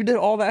 I'm like, you did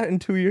all that in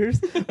 2 years?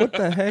 What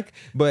the heck?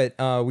 But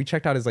we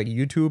checked out his like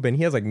YouTube and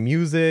he has like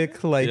music.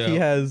 Like he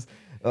has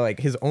like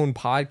his own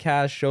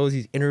podcast shows.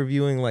 He's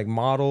interviewing like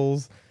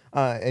models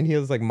and he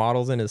has like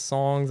models in his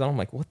songs. I'm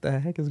like, what the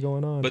heck is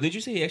going on? But did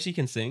you say he actually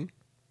can sing?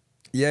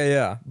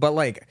 Yeah. But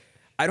like,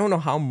 I don't know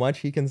how much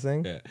he can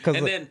sing. Yeah.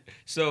 And then,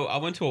 so I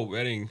went to a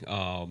wedding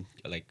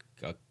like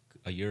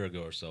a year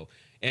ago or so.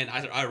 And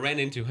I ran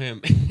into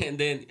him, and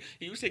then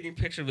he was taking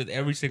pictures with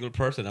every single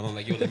person. I'm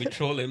like, yo, let me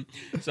troll him.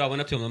 So I went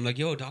up to him. I'm like,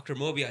 yo, Dr.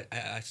 Moby,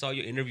 I saw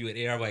your interview at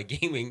ARY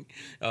Gaming.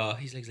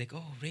 He's like,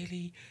 oh,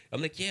 really?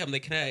 I'm like, yeah. I'm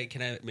like, can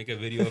I make a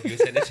video of you and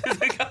send it to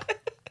the guy?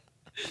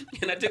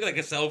 And I took like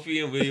a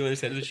selfie and video and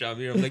sent it to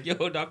Shamir. I'm like,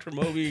 yo, Dr.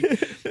 Moby.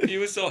 He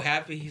was so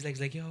happy. He's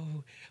like,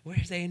 yo,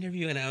 where's that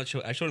interview? And I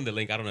showed him the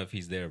link. I don't know if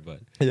he's there,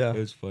 but it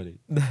was funny.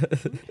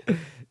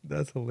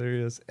 That's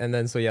hilarious. And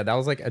then, so yeah, that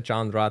was like a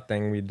John Rot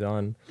thing we'd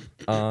done.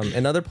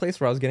 Another place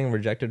where I was getting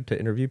rejected to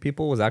interview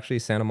people was actually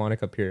Santa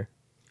Monica Pier.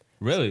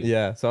 Really?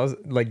 Yeah. So I was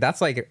like,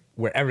 that's like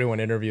where everyone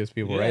interviews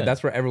people, right?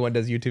 That's where everyone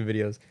does YouTube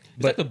videos.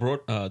 But like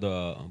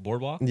the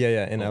boardwalk?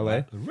 Yeah, in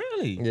LA.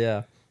 Really?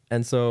 Yeah.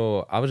 And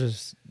so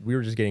we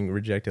were just getting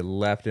rejected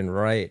left and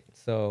right.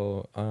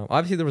 So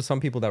obviously there was some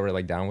people that were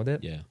like down with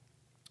it. Yeah.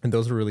 And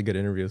those were really good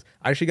interviews.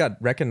 I actually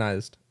got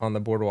recognized on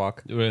the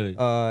boardwalk. Really?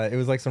 It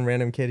was like some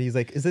random kid. He's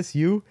like, is this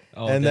you?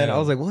 Oh, and then I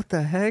was like, what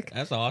the heck?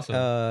 That's awesome.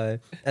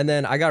 And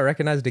then I got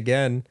recognized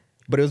again,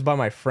 but it was by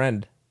my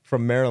friend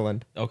from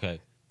Maryland. Okay.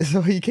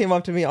 So he came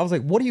up to me. I was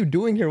like, what are you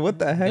doing here? What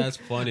the heck? That's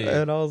funny.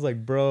 And I was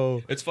like,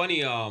 bro. It's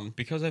funny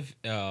because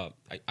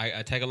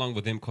I tag along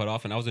with him quite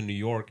often. I was in New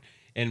York.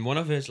 And one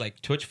of his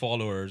like Twitch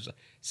followers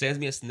sends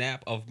me a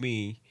snap of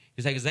me.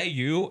 He's like, is that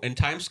you in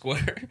Times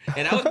Square?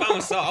 And I was by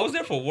myself. I was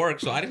there for work,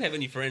 so I didn't have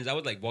any friends. I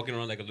was like walking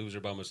around like a loser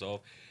by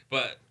myself.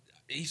 But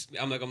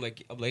I'm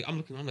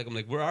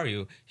like, where are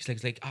you?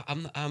 He's like,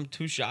 I'm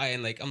too shy,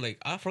 and like, I'm like,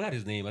 I forgot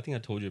his name. I think I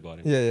told you about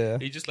him. Yeah.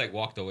 He just like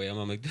walked away. I'm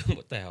like, dude,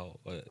 what the hell?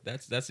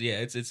 That's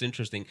it's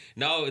interesting.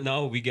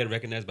 Now we get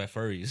recognized by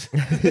furries.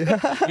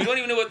 We don't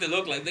even know what they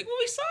look like. Like, well,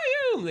 we saw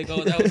you. I'm like,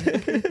 oh, that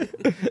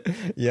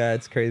was. Yeah,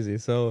 it's crazy.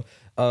 So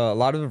a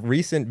lot of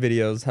recent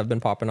videos have been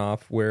popping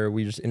off where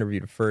we just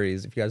interviewed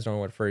furries. If you guys don't know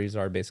what furries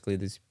are, basically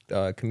this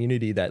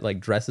community that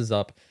like dresses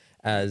up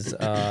as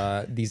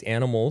these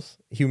animals,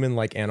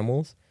 human-like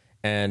animals,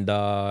 and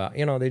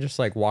they just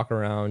like walk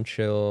around,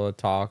 chill,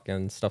 talk,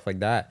 and stuff like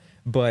that.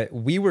 But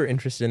we were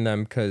interested in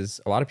them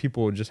because a lot of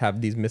people just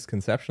have these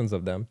misconceptions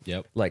of them.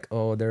 Yep. Like,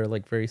 oh, they're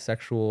like very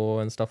sexual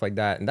and stuff like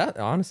that. And that,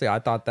 honestly, I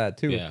thought that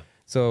too. Yeah.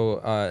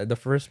 So the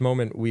first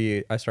moment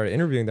I started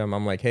interviewing them,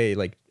 I'm like, hey,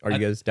 like, are you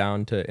guys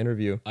down to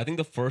interview? I think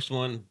the first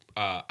one,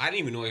 I didn't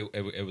even know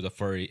it was a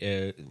furry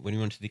when we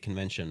went to the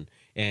convention,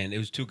 and it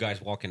was two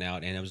guys walking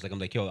out, and I'm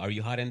like, yo, are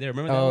you hot in there?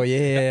 Remember that? Oh,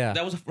 yeah.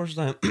 That was the first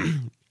time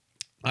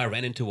I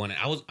ran into one.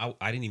 And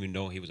I didn't even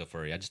know he was a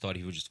furry. I just thought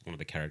he was just one of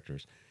the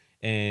characters.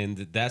 And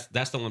that's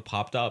the one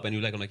popped up, and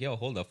I'm like, yo,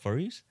 hold up,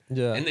 furries?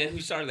 Yeah. And then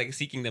we started like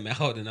seeking them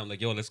out, and I'm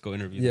like, yo, let's go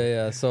interview them.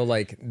 Yeah. So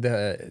like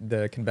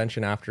the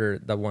convention after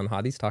the one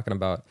Hadi's talking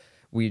about,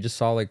 we just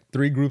saw like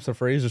 3 groups of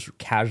furries just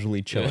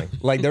casually chilling.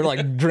 Like they're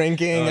like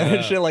drinking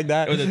and shit like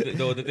that. Oh,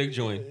 the big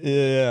joint.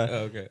 Yeah. Oh,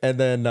 okay. And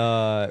then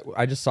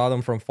I just saw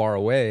them from far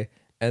away,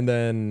 and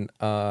then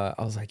I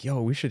was like,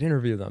 yo, we should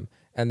interview them.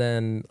 And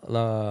then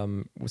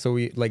so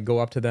we like go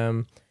up to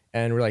them.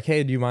 And we're like,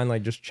 hey, do you mind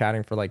like just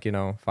chatting for like,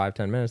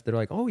 5-10 minutes? They're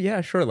like, oh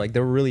yeah, sure. Like they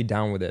were really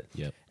down with it.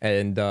 Yep.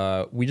 And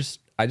I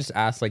just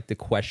asked like the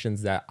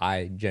questions that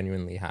I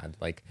genuinely had.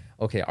 Like,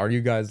 okay, are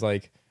you guys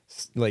like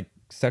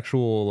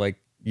sexual, like,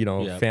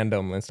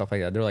 fandom and stuff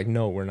like that? They're like,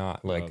 no, we're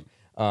not. Like,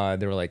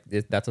 they were like,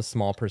 that's a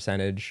small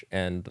percentage,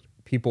 and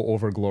people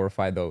over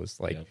glorify those.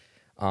 Like,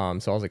 so I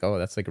was like, oh,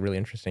 that's like really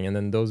interesting. And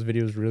then those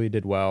videos really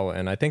did well.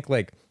 And I think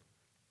like,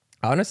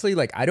 honestly,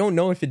 like, I don't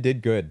know if it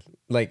did good,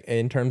 like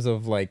in terms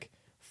of like,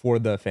 for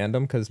the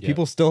fandom, because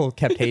people still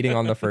kept hating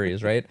on the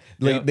furries, right?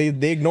 Like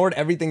they ignored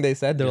everything they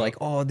said. They're like,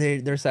 oh,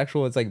 they're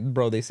sexual. It's like,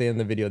 bro, they say in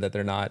the video that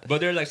they're not. But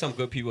they're like some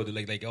good people. They're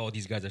like, oh,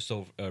 these guys are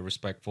so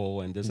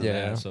respectful and this and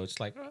that. So it's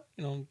like,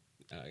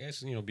 I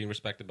guess being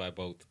respected by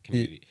both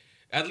community.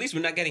 At least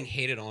we're not getting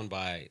hated on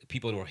by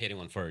people who are hating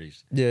on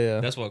furries. Yeah.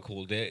 That's what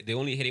cool. They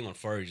only hating on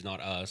furries,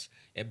 not us.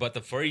 But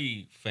the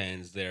furry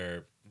fans,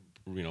 they're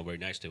very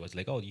nice to us.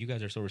 Like, oh, you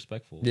guys are so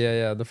respectful.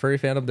 Yeah. The furry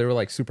fandom, they were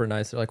like super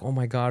nice. They're like, oh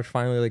my gosh,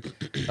 finally, like,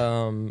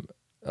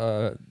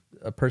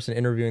 a person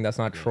interviewing that's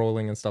not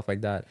trolling and stuff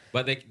like that.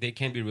 But they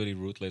can be really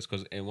ruthless,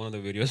 because in one of the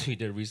videos we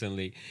did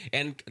recently,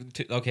 and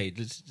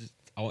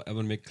I want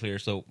to make clear.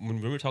 So when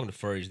we were talking to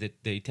furries,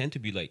 they tend to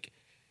be like,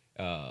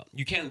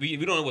 we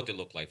don't know what they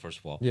look like, first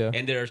of all. Yeah.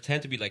 And there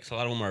tend to be like, so a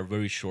lot of them are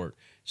very short.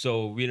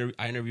 So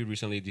I interviewed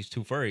recently these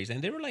 2 furries,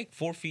 and they were like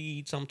 4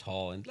 feet, some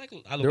tall, and like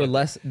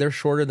they're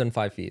shorter than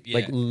 5 feet,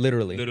 like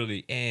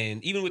literally.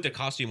 And even with their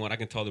costume on, I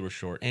can tell they were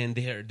short, and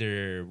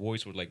their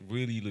voice was like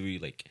really, really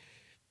like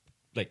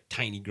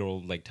tiny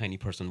girl, like tiny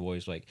person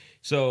voice, like.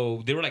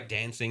 So they were like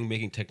dancing,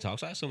 making TikToks.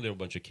 So I assumed they were a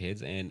bunch of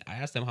kids, and I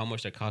asked them how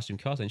much their costume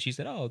cost, and she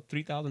said, "Oh,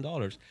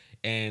 $3,000."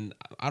 And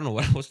I don't know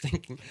what I was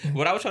thinking.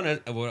 What I was trying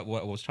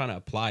to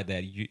apply,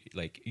 that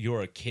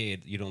you're a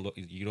kid,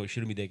 you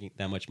shouldn't be taking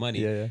that much money.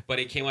 Yeah. But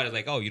it came out as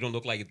like, oh, you don't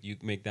look like you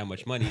make that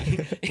much money,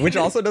 which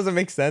also doesn't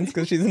make sense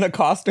because she's in a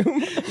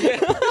costume.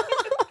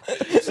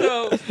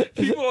 So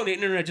people on the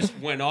internet just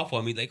went off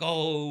on me, like,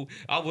 oh,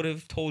 I would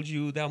have told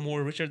you that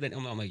more richer than.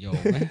 I'm like, yo,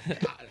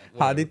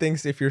 Hadi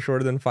thinks if you're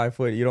shorter than 5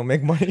 foot, you don't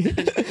make money.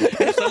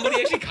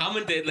 Somebody actually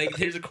commented, like,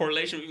 there's a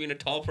correlation between a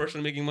tall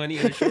person making money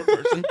and a short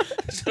person.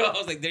 So I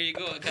was like, there you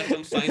go. I got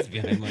some science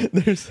behind mine.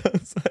 There's some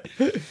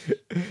science.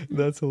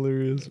 That's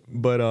hilarious.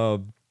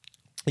 But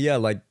yeah,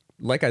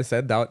 like I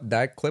said,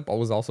 that clip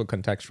was also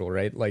contextual,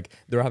 right? Like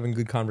they were having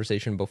good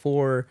conversation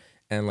before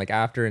and like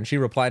after, and she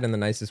replied in the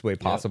nicest way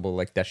possible,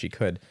 like that she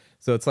could.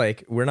 So it's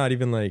like we're not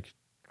even like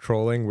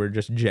trolling, we're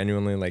just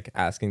genuinely like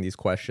asking these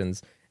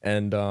questions.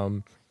 And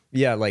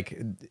yeah, like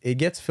it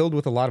gets filled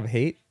with a lot of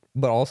hate,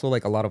 but also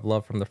like a lot of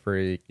love from the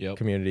furry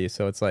community.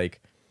 So it's like,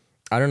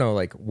 I don't know,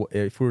 like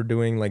if we're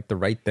doing like the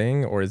right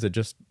thing, or is it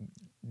just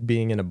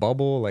being in a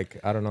bubble? Like,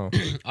 I don't know.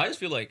 I just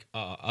feel like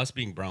us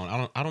being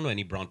brown, I don't know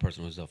any brown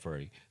person who's a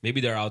furry. Maybe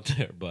they're out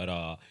there, but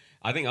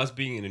I think us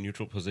being in a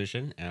neutral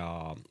position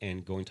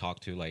and going talk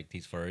to like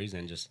these furries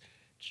and just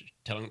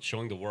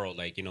showing the world,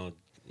 like,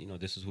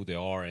 this is who they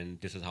are and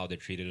this is how they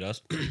treated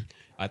us.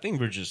 I think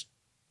we're just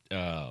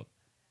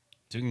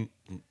doing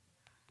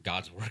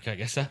God's work, I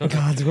guess.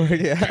 God's work,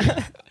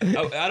 yeah.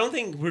 I don't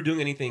think we're doing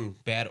anything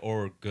bad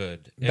or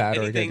good.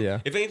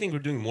 If anything, we're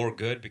doing more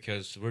good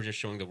because we're just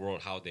showing the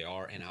world how they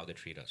are and how they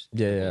treat us.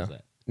 Yeah.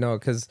 No,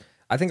 because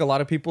I think a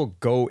lot of people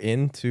go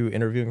into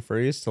interviewing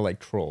furries to like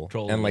troll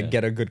and like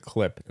get a good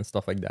clip and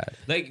stuff like that.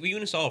 Like we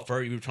even saw a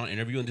furry we were trying to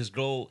interview, and this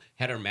girl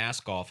had her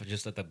mask off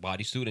just at the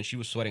bodysuit, and she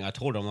was sweating. I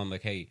told her, I'm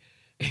like, hey,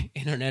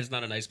 internet's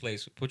not a nice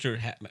place. Put your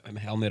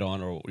helmet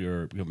on or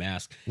your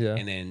mask. Yeah.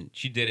 And then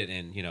she did it,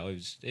 and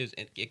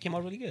it came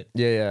out really good.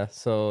 Yeah.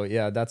 So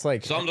yeah, that's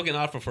like. So I'm looking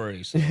out for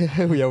furries.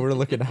 Yeah, we're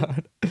looking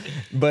out.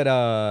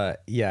 But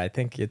yeah, I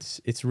think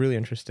it's really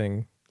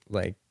interesting.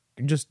 Like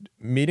just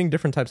meeting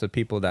different types of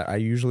people that I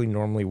usually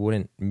normally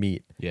wouldn't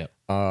meet. Yeah.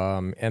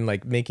 And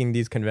like making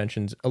these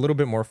conventions a little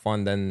bit more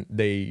fun than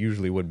they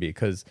usually would be.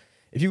 Because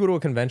if you go to a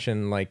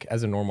convention like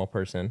as a normal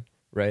person,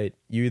 right,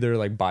 you either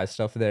like buy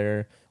stuff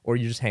there or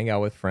you just hang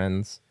out with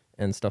friends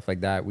and stuff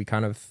like that. We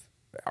kind of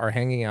are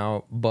hanging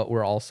out, but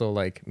we're also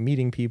like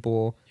meeting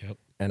people. Yep.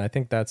 And I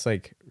think that's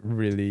like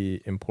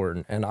really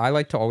important. And I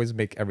like to always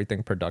make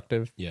everything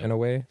productive in a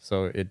way.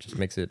 So it just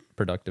makes it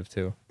productive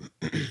too.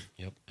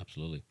 Yep,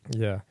 absolutely.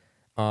 Yeah.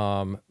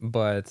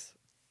 But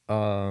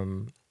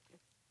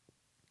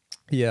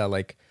yeah,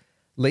 like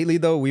lately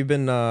though, we've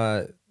been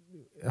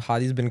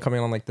Hadi's been coming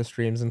on like the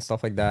streams and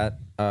stuff like that.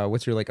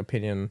 What's your like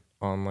opinion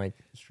on like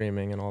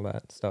streaming and all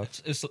that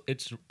stuff?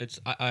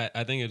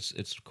 I think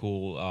it's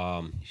cool.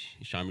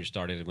 Shamir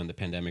started when the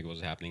pandemic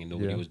was happening and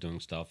nobody was doing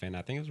stuff, and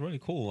I think it's really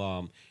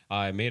cool.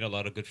 I made a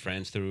lot of good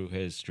friends through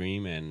his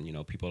stream, and you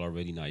know, people are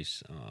really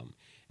nice.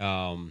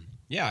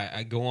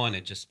 I go on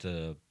it just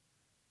to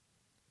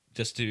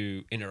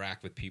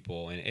interact with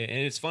people, and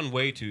it's a fun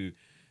way to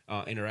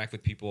interact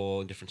with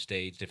people in different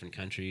states, different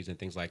countries, and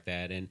things like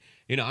that. And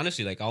you know,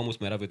 honestly, like I almost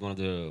met up with one of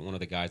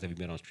the guys that we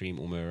met on stream,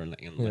 Umar,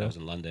 when I was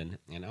in London,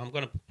 and I'm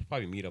gonna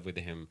probably meet up with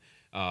him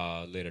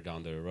later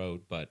down the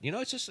road. But you know,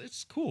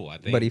 it's cool. I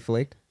think. But he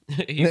flaked.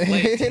 He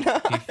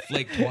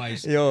flaked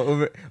twice.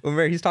 Yo,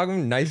 Umar, he's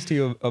talking nice to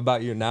you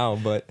about you now,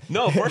 but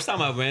no. First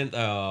time I went,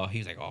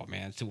 he's like, "Oh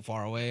man, it's too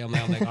far away." I'm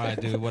like, "All right,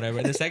 dude, whatever."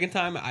 And the second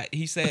time,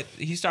 he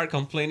started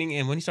complaining,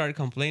 and when he started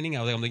complaining,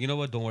 I'm like, "You know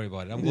what? Don't worry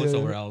about it. I'm going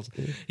somewhere else."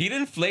 He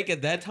didn't flake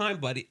at that time,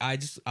 but I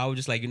was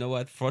just like, you know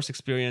what? First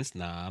experience,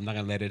 nah, I'm not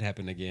gonna let it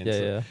happen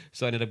again.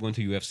 So I ended up going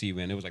to UFC,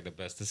 man. It was like the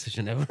best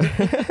decision ever.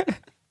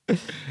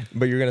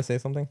 But you're gonna say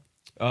something?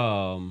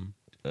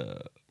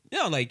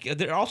 Yeah, like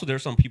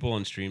there's some people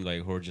on stream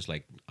like who are just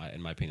like,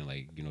 in my opinion,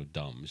 like, you know,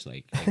 dumb. It's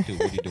like dude,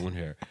 what are you doing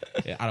here?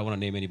 I don't want to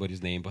name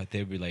anybody's name, but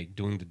they'd be like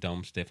doing the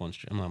dumb stuff on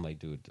stream. I'm like,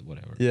 dude,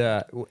 whatever.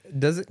 Yeah,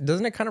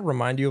 doesn't it kind of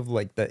remind you of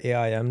like the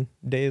AIM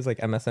days, like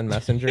MSN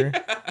Messenger,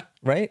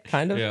 right?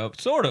 Kind of. Yeah,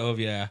 sort of.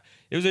 Yeah,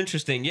 it was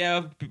interesting.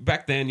 Yeah,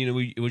 back then, you know,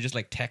 it was just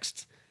like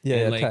text.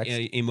 And like text.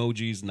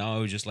 Emojis. Now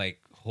it was just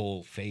like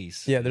whole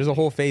face. Yeah, there's a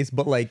whole face,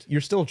 but like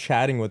you're still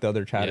chatting with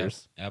other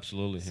chatters. Yeah,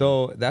 absolutely.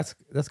 So that's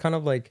kind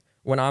of like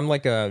when I'm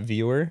like a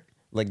viewer,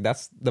 like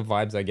that's the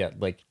vibes I get,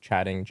 like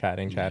chatting,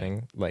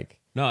 like.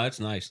 No,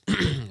 that's nice.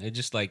 It's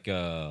just like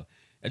I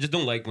just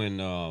don't like when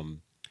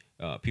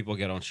people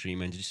get on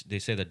stream and they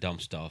say the dumb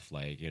stuff,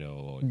 like, you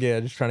know. Yeah,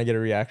 just trying to get a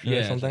reaction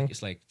or something.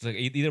 It's like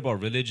either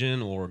about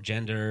religion or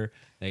gender,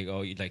 like,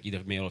 oh, like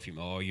either male or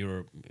female. Oh,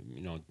 you're,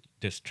 you know,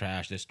 this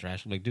trash.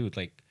 I'm like, dude,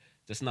 like,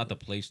 that's not the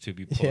place to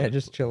be. Yeah,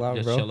 just chill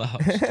out, bro. Chill out.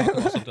 Just talk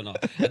about something else.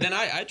 And then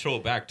I troll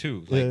back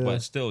too, like,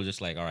 but still,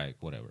 just like, all right,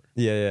 whatever.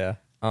 Yeah.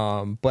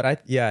 But I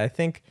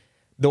think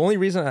the only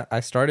reason I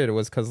started it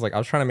was because like I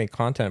was trying to make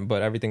content,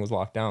 but everything was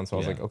locked down. So I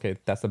was like, okay,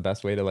 that's the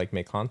best way to like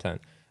make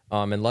content.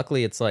 And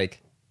luckily it's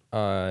like,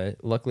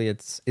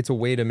 it's a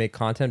way to make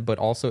content, but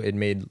also it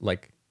made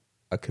like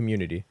a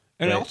community.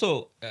 And right?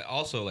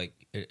 also like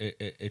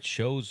it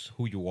shows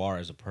who you are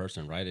as a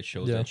person, right? It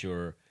shows that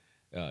you're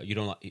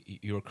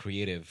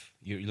creative.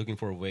 You're looking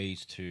for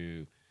ways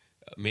to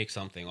make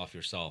something off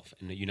yourself,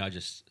 and you're not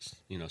just,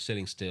 you know,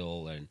 sitting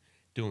still and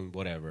doing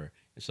whatever.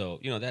 So,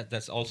 you know,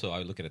 that's also,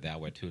 I look at it that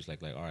way too. It's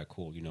like, all right,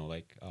 cool, you know,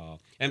 like,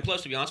 and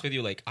plus, to be honest with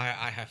you, like,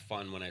 I have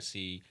fun when I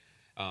see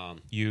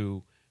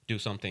you do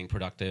something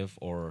productive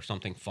or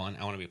something fun.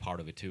 I want to be a part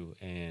of it too.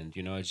 And,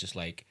 you know, it's just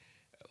like,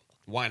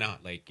 why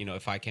not? Like, you know,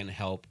 if I can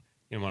help,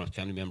 you know, one of my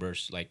family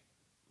members, like,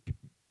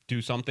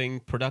 do something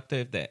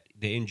productive that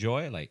they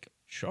enjoy, like,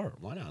 sure,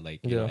 why not? Like,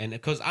 you know, and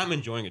because I'm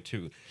enjoying it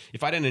too.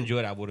 If I didn't enjoy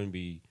it, I wouldn't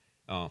be.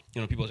 You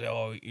know, people say,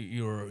 "Oh,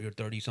 you're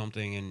 30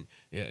 something," and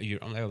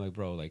I'm like,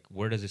 bro, like,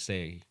 where does it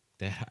say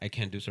that I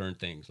can't do certain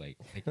things? Like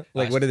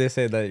what do they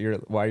say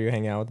that why are you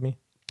hanging out with me?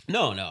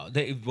 No.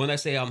 When I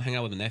say I'm hanging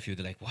out with a nephew,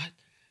 they're like, what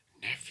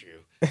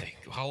nephew? Like,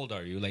 how old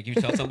are you? Like, you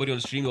tell somebody on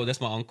the stream, "Oh,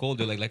 that's my uncle."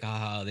 They're like,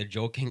 they're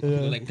joking.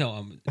 They're like, no,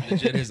 I'm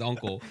legit his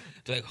uncle.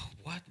 They're like,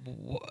 what?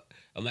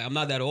 I'm like, I'm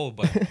not that old,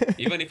 but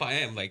even if I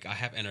am, like, I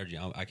have energy.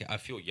 I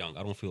feel young.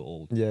 I don't feel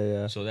old.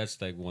 Yeah. So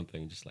that's like one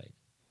thing, just like.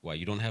 Why,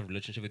 you don't have a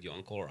relationship with your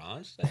uncle or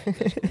aunts?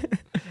 That's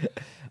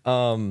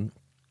cool.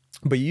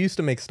 But you used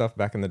to make stuff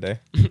back in the day.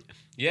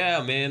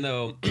 Yeah, man.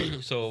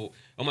 So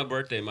on my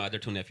birthday, my other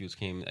two nephews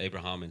came,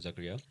 Abraham and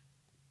Zachariah.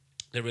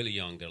 They're really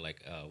young. They're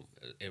like,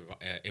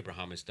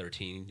 Abraham is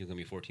 13. He's gonna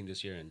be 14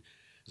 this year, and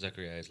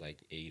Zachariah is like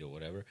 8 or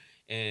whatever.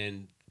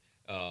 And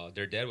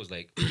their dad was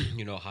like,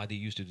 you know, Hadi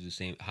used to do the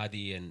same.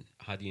 Hadi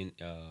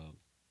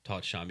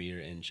taught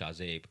Shamir and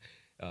Shazeb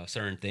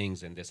certain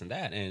things and this and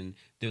that, and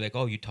they're like,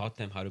 "Oh, you taught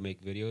them how to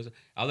make videos?"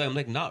 I'm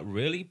like, not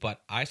really, but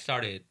I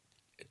started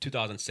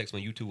 2006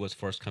 when YouTube was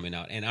first coming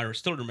out, and I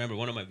still remember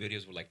one of my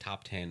videos were like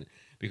top 10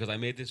 because I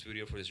made this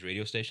video for this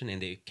radio station,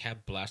 and they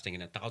kept blasting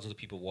it, and thousands of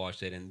people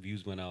watched it, and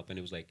views went up, and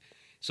it was like,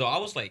 so I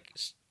was like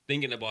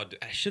thinking about,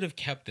 I should have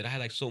kept it. I had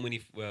like so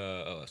many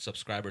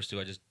subscribers too.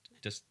 I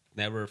just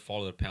never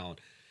followed a pound.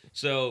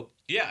 So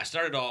yeah, I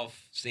started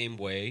off same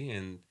way,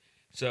 and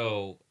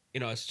so. You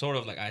know, it's sort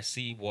of like I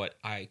see what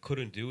I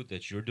couldn't do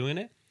that you're doing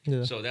it.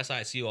 Yeah. So that's how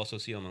I also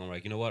see him. I'm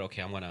like, you know what?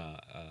 Okay, I'm going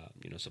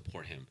to,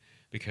 support him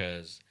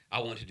because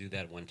I wanted to do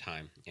that one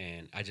time.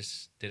 And I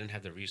just didn't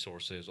have the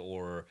resources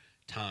or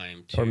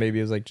time to, or maybe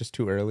it was like just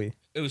too early.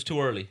 It was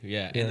too early,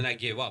 yeah. And then I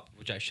gave up,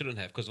 which I shouldn't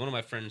have, because one of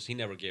my friends, he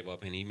never gave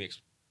up, and he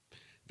makes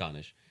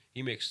Danish.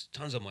 He makes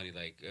tons of money,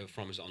 like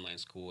from his online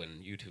school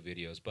and YouTube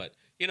videos. But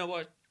you know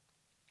what?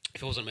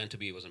 If it wasn't meant to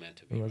be, it wasn't meant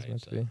to be. It was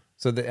meant to be.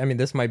 So I mean,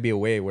 this might be a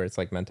way where it's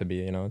like meant to be.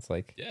 You know, it's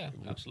like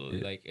absolutely.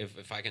 Yeah. Like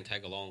if I can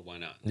tag along, why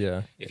not?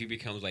 Yeah. If he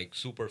becomes like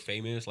super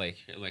famous, like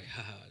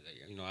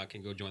I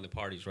can go join the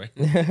parties, right?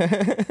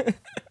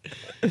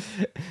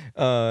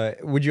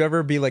 Would you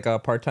ever be like a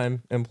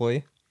part-time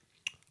employee?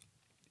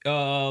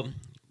 What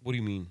do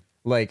you mean?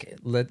 Like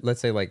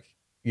let's say like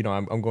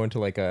I'm going to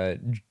like a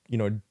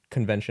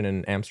convention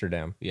in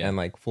Amsterdam and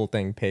like full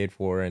thing paid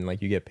for, and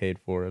like you get paid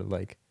for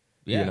like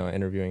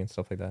interviewing and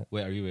stuff like that.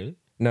 Wait, are you really?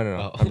 No.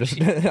 Oh. I'm just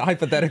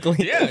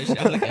hypothetically. Yeah, I was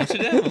like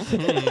Amsterdam.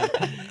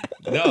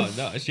 No,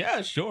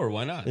 yeah, sure,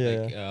 why not?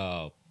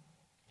 Yeah.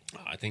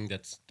 Like, I think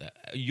that's that.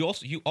 You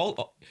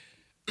all.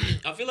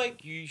 I feel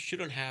like you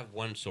shouldn't have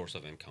one source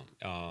of income.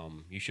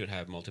 You should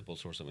have multiple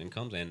sources of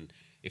incomes, and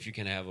if you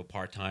can have a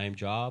part-time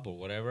job or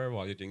whatever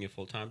while you're doing a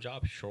full-time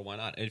job, sure, why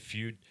not? If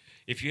you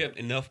have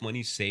enough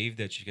money saved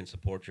that you can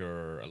support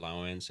your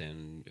allowance,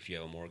 and if you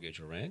have a mortgage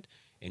or rent,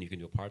 and you can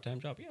do a part-time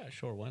job, yeah,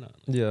 sure, why not?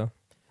 Yeah.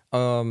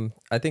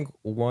 I think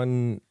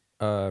one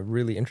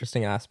really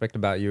interesting aspect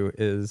about you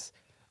is,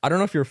 I don't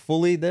know if you're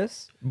fully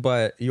this,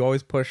 but you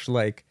always push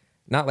like,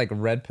 not like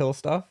red pill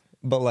stuff,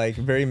 but like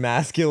very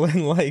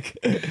masculine, like,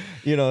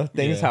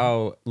 things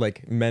how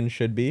like men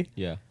should be.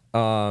 Yeah.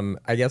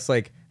 I guess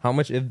like how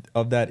much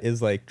of that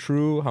is like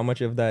true? How much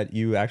of that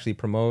you actually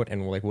promote?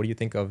 And like, what do you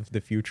think of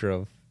the future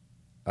of,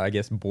 I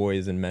guess,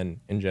 boys and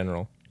men in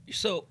general?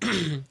 So,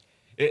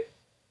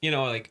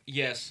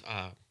 yes,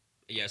 I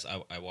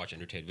watch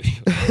entertainment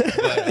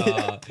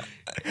videos.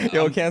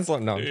 But, cancel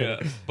it. No,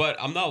 but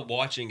I'm not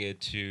watching it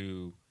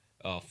to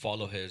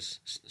follow his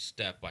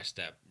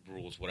step-by-step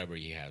rules, whatever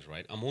he has,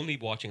 right? I'm only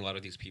watching a lot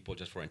of these people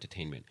just for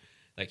entertainment.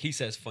 Like, he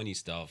says funny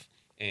stuff,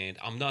 and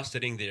I'm not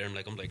sitting there and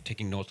I'm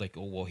taking notes like,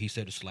 oh, well, he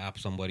said to slap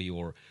somebody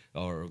or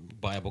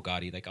buy a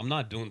Bugatti. Like, I'm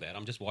not doing that.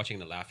 I'm just watching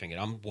it and laughing.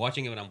 I'm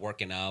watching it when I'm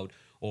working out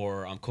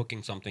or I'm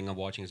cooking something. I'm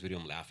watching his video.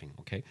 I'm laughing,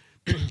 okay?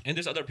 And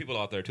there's other people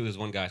out there, too. There's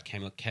one guy,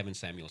 Kevin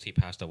Samuels. He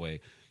passed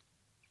away.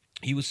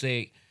 He would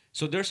say,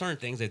 so there are certain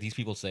things that these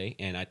people say,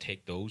 and I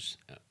take those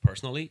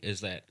personally,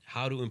 is that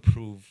how to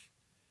improve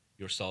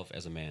yourself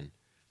as a man,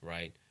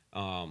 right?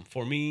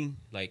 For me,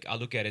 like, I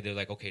look at it, they're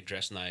like, okay,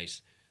 dress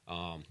nice,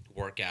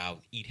 work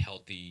out, eat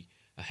healthy,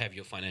 have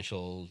your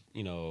financials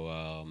in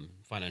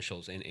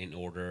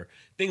order,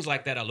 things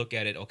like that. I look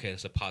at it, okay,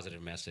 it's a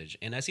positive message.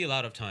 And I see a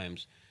lot of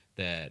times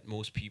that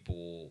most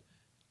people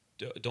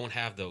don't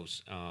have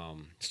those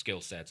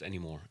skill sets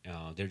anymore.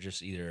 They're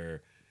just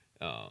either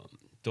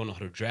don't know how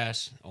to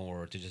dress,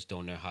 or they just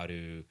don't know how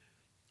to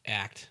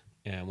act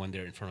when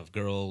they're in front of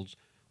girls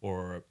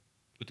or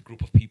with a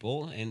group of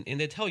people, and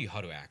they tell you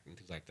how to act and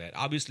things like that.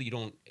 Obviously,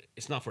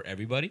 it's not for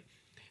everybody.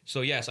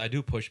 So yes, I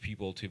do push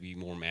people to be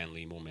more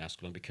manly, more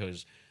masculine,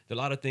 because there are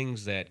a lot of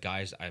things that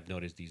guys I've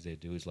noticed these days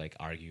do is like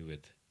argue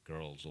with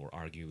girls or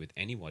argue with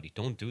anybody.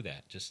 Don't do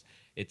that.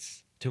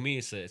 To me,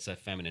 it's a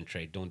feminine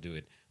trait. Don't do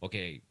it.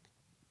 Okay,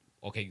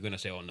 you're gonna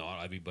say, oh,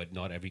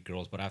 not every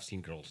girls, but I've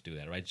seen girls do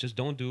that, right? Just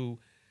don't do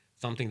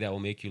something that will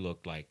make you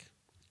look like,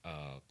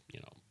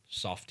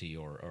 softy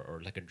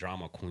or like a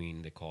drama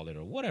queen, they call it,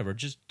 or whatever.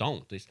 Just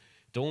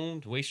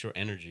don't waste your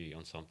energy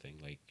on something.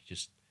 Like,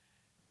 just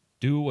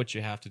do what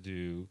you have to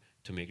do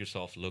to make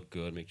yourself look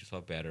good, make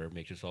yourself better,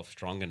 make yourself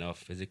strong enough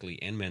physically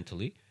and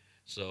mentally.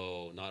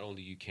 So not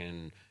only you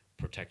can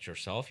protect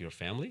yourself, your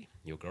family,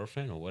 your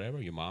girlfriend or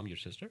whatever, your mom, your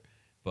sister,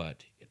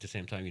 but at the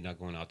same time, you're not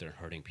going out there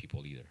hurting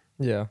people either.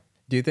 Yeah.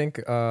 Do you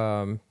think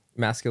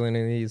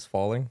masculinity is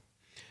falling?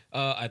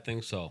 I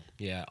think so.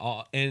 Yeah.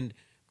 And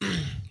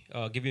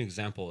I'll give you an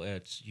example.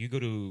 You go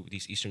to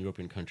these Eastern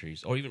European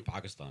countries, or even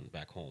Pakistan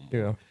back home,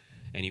 or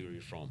anywhere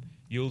you're from,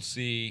 you'll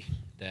see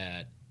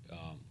that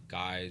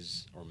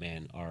guys or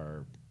men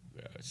are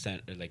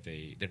they're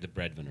the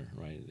breadwinner,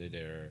 right?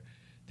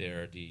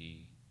 They're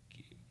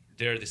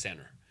the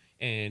center,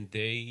 and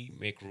they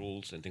make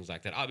rules and things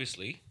like that.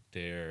 Obviously,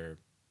 they're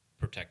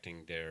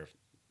protecting their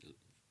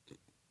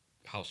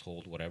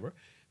household, whatever,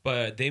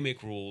 but they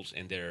make rules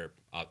and they're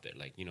out there.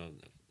 Like,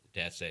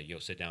 dad said, yo,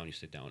 sit down, you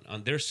sit down.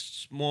 And there's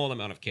small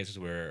amount of cases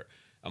where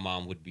a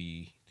mom would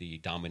be the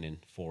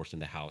dominant force in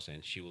the house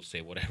and she will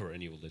say whatever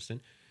and you will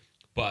listen.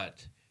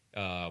 But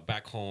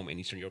back home in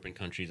Eastern European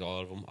countries,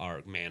 all of them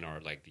men are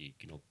like the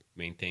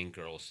main thing.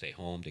 Girls stay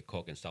home, they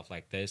cook and stuff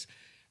like this.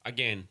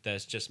 Again,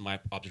 that's just my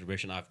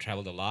observation. I've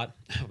traveled a lot.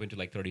 I've been to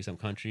like 30-some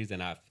countries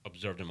and I've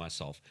observed it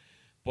myself.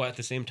 But at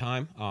the same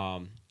time,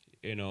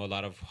 a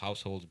lot of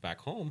households back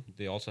home,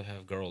 they also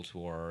have girls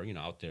who are,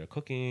 out there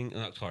cooking,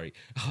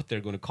 out there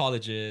going to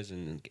colleges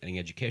and getting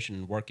education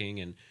and working,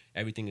 and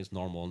everything is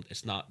normal.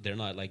 They're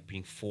not like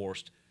being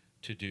forced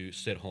to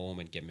sit home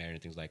and get married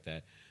and things like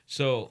that.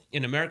 So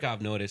in America,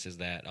 I've noticed is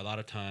that a lot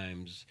of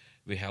times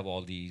we have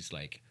all these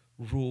like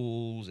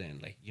rules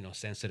and like,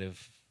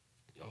 sensitive,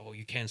 oh,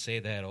 you can't say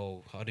that.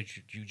 Oh, how did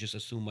you just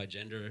assume my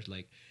gender?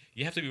 Like,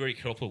 you have to be very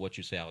careful what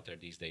you say out there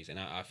these days. And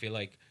I feel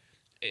like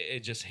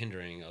it's just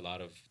hindering a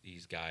lot of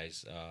these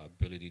guys'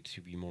 ability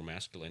to be more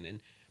masculine.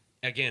 And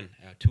again,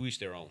 to each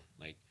their own.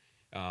 Like,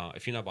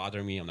 if you're not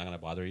bothering me, I'm not gonna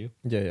bother you.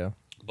 Yeah, yeah.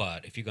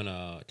 But if you're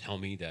gonna tell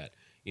me that,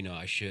 you know,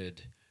 I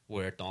should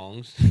wear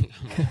thongs,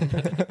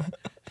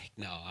 like,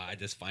 no, I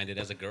just find it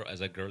as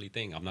a girly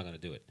thing. I'm not gonna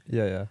do it.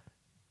 Yeah,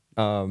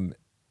 yeah.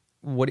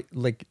 What,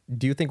 like,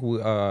 do you think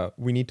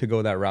we need to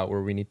go that route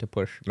where we need to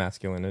push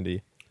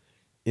masculinity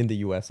in the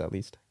U.S. at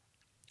least?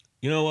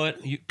 You know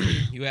what? You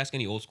you ask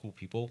any old school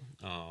people,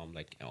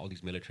 like all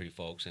these military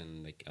folks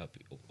and like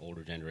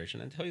older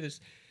generation, and tell you this,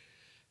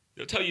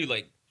 they'll tell you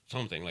like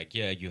something like,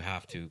 yeah, you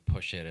have to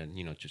push it and,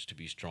 you know, just to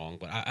be strong.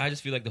 But I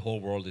just feel like the whole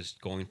world is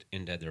going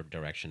in that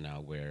direction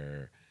now,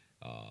 where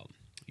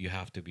you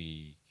have to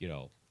be, you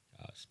know,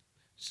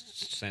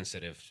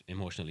 sensitive,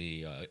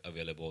 emotionally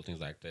available,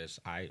 things like this.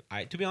 I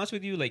to be honest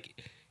with you,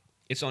 like,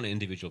 it's on an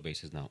individual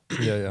basis now.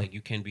 Yeah, yeah. Like,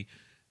 you can be.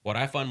 What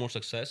I find more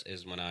success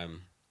is when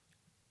I'm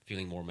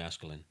feeling more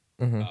masculine.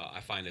 Mm-hmm. I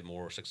find it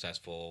more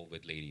successful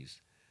with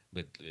ladies,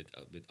 with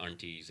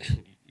aunties,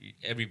 and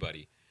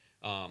everybody.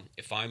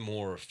 If I'm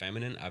more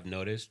feminine, I've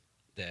noticed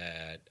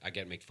that I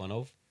get made fun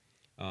of,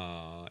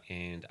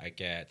 and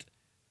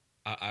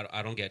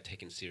I don't get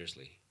taken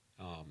seriously.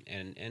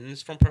 And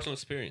it's from personal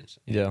experience.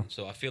 Yeah.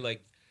 So I feel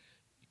like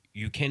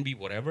you can be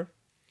whatever,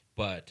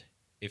 but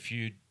if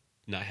you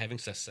not having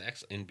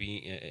success and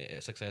being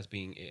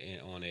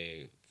on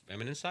a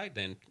feminine side,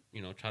 then,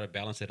 you know, try to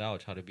balance it out.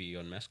 Try to be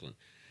on masculine.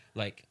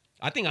 Like,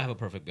 I think I have a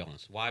perfect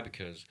balance. Why?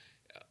 Because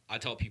I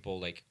tell people,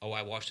 like, oh,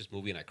 I watched this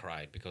movie and I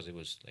cried because it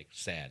was, like,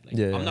 sad. Like,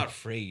 Yeah, I'm yeah. not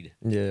afraid.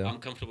 Yeah. I'm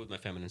comfortable with my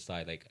feminine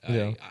side. Like,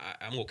 Yeah.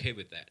 I'm okay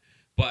with that.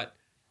 But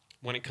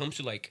when it comes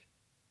to, like,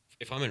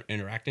 if I'm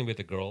interacting with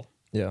a girl,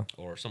 Yeah.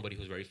 or somebody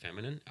who's very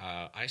feminine,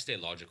 I stay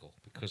logical,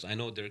 because I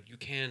know you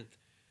can't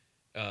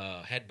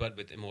headbutt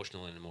with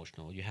emotional and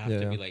emotional. You have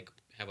to be like,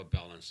 have a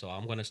balance. So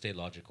I'm gonna stay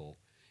logical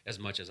as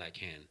much as I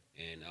can,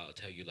 and I'll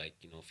tell you, like,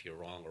 you know, if you're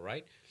wrong or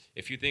right.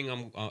 If you think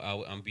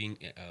I'm being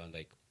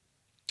like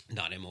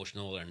not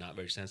emotional or not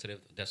very sensitive,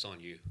 that's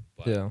on you.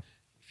 But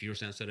if you're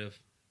sensitive,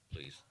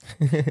 please.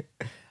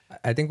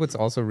 I think what's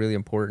also really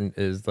important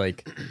is,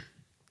 like,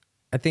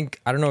 I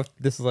don't know if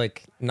this is,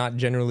 like, not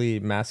generally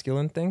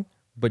masculine thing,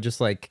 but just,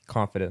 like,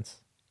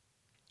 confidence.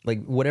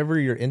 Like, whatever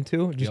you're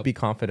into, just be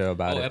confident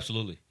about it. Oh,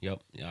 absolutely.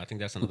 Yep. Yeah, I think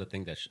that's another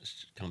thing that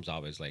comes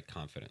out is, like,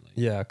 confidently.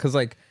 Yeah, because,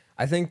 like,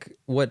 I think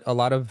what a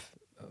lot of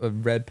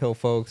red pill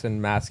folks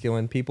and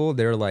masculine people,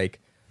 they're like,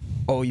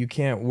 oh, you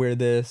can't wear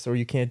this or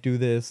you can't do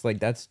this, like,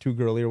 that's too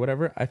girly or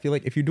whatever. I feel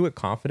like if you do it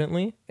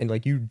confidently and,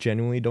 like, you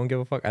genuinely don't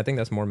give a fuck, I think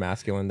that's more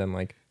masculine than,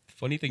 like...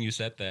 Funny thing you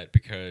said that,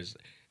 because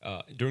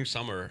during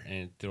summer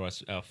and there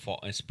was fall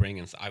and spring,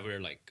 and I wear,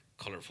 like,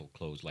 colorful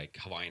clothes, like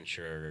Hawaiian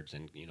shirts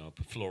and, you know,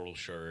 floral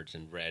shirts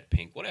and red,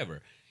 pink,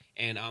 whatever,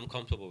 and I'm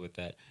comfortable with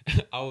that.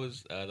 I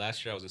was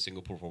last year I was in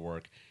Singapore for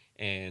work,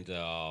 and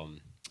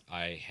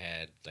I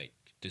had, like,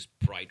 this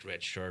bright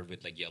red shirt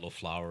with, like, yellow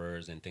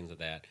flowers and things like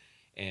that.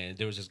 And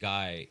there was this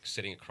guy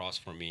sitting across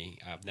from me.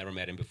 I've never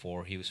met him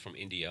before. He was from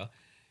India,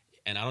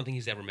 and I don't think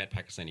he's ever met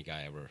Pakistani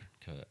guy ever.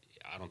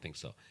 I don't think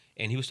so.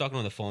 And he was talking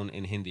on the phone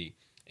in Hindi,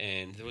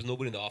 and there was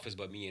nobody in the office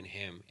but me and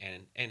him.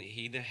 And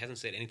he hasn't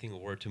said anything, a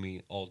word to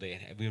me all day.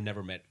 And we've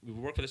never met. We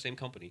work for the same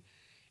company.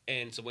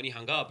 And so when he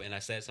hung up, and I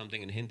said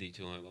something in Hindi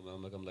to him,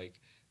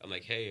 I'm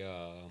like, hey,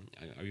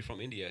 are you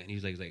from India? And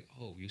he's like,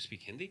 oh, you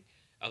speak Hindi?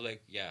 I was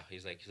like, yeah.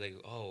 He's like,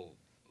 oh,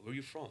 where are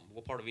you from?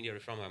 What part of India are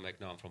you from? I'm like,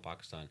 no, I'm from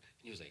Pakistan. And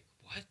he was like,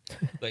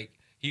 what? Like,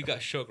 he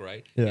got shook,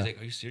 right? Yeah. He's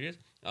like, are you serious?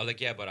 I was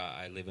like, yeah, but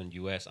I live in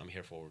U.S. I'm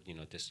here for, you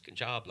know, this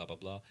job, blah blah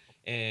blah.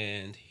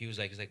 And he's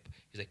like,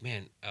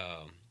 man,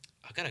 I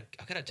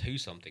gotta tell you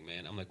something,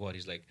 man. I'm like, what?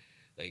 He's like,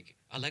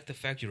 I like the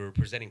fact you're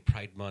representing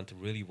Pride Month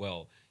really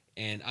well.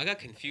 And I got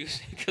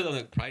confused because I'm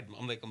like, Pride.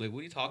 I'm like, what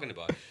are you talking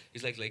about?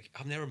 He's like,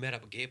 I've never met a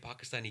gay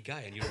Pakistani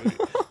guy, and you're really...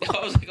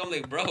 I'm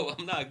like, bro,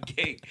 I'm not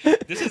gay.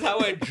 This is how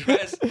I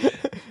dress.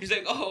 He's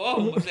like,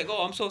 oh. I was like,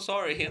 oh, I'm so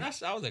sorry. And I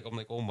was like,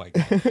 oh my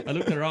god. I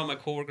looked around, my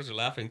coworkers are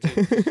laughing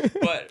too.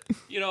 But,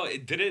 you know,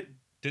 did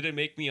it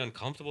make me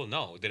uncomfortable?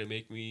 No. Did it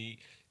make me,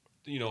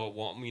 you know,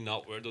 want me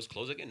not wear those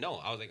clothes again? No.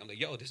 I'm like,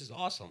 yo, this is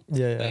awesome.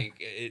 Yeah. Like,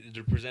 it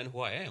represents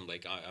who I am.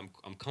 Like,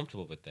 I'm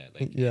comfortable with that.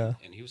 Like, yeah.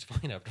 And he was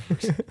fine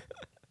afterwards.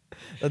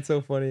 That's so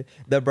funny.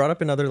 That brought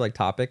up another, like,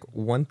 topic.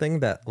 One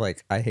thing that,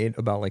 like, I hate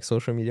about, like,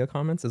 social media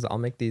comments is I'll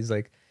make these,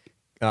 like,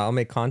 I'll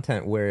make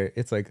content where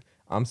it's like,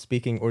 I'm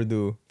speaking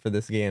Urdu for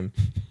this game.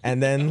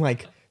 And then,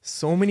 like,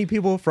 so many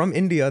people from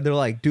India, they're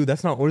like, dude,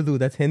 that's not Urdu,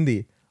 that's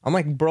Hindi. I'm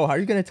like, bro, how are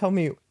you going to tell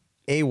me,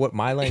 A, what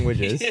my language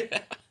is? Yeah.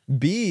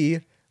 B,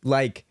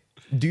 like,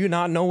 Do you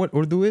not know what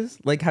Urdu is?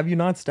 Like, have you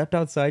not stepped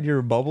outside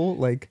your bubble?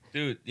 Like,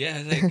 dude,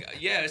 yeah, like,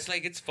 yeah, it's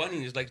like, it's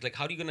funny. It's like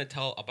how are you gonna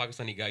tell a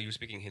Pakistani guy you're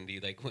speaking Hindi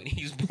like when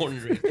he's born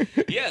and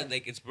raised? Yeah,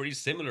 like it's pretty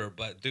similar,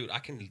 but dude, I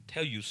can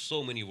tell you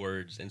so many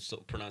words and so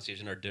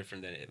pronunciation are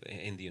different than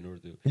Hindi and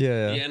Urdu.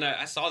 Yeah. And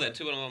I saw that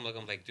too, and I'm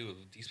like, dude,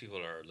 these people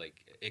are like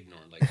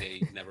ignorant. Like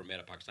they never met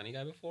a Pakistani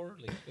guy before.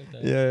 Like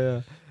that.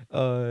 Yeah.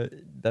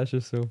 That's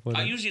just so funny.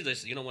 I usually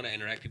just, when I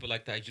interact with people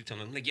like that, I just tell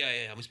them like,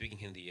 yeah, I'm speaking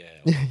Hindi.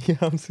 Yeah, yeah,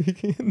 I'm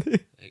speaking Hindi.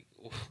 like,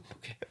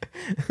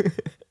 okay.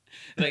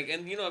 Like,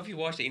 and if you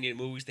watch the Indian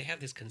movies, they have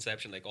this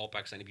conception like all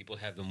Pakistani people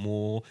have the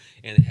mole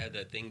and they have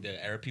the thing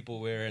the Arab people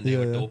wear and they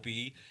were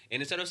dopey.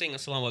 And instead of saying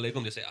assalamu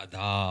alaikum, they say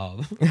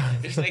adab.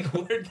 It's like,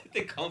 where did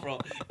they come from?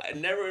 I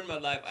never in my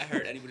life I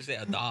heard anybody say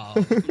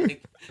adab.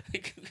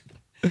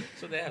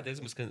 So they have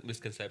this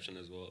misconception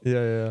as well.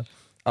 Yeah.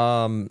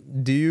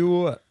 Do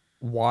you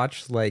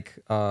watch like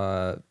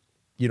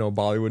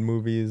Bollywood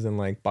movies and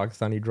like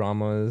Pakistani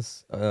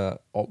dramas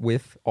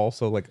with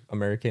also like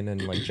American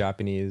and like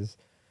Japanese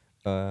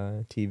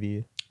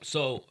TV?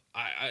 So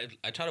I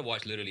try to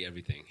watch literally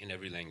everything in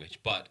every language,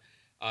 but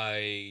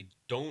I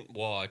don't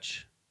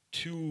watch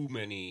too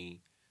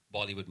many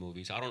Bollywood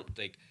movies. I don't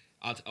think.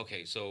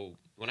 Okay, so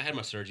when I had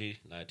my surgery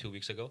 2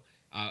 weeks ago,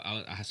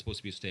 I was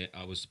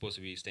supposed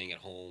to be staying at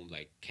home,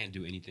 like can't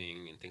do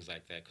anything and things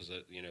like that because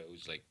it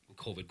was like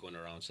COVID going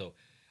around. So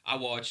I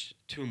watched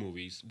 2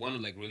 movies.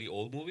 One like really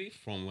old movie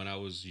from when I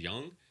was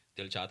young,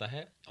 Dil Chahta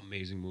Hai,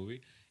 amazing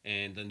movie.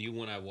 And the new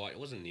one I watched, it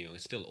wasn't new,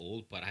 it's still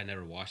old, but I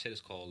never watched it.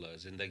 It's called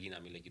Zindagi Na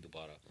Milegi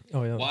Dobara.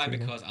 Oh, yeah. Why?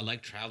 Because I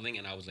like traveling,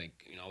 and I was like,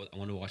 I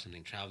want to watch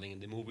something traveling.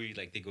 In the movie,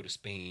 like, they go to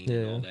Spain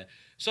and all that.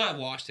 So I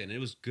watched it, and it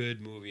was a good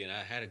movie, and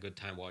I had a good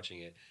time watching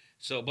it.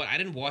 So, but I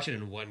didn't watch it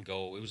in one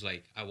go. It was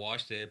like, I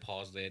watched it,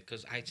 paused it,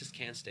 because I just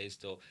can't stay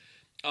still.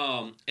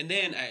 And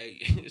then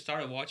I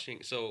started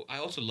watching. So I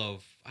also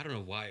love, I don't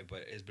know why,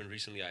 but it's been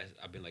recently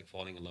I've been like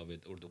falling in love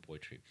with Urdu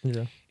poetry.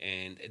 Yeah.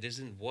 And this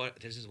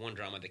is one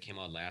drama that came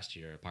out last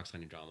year, a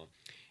Pakistani drama,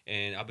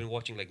 and I've been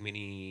watching like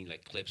many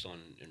like clips on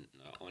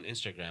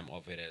Instagram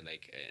of it, and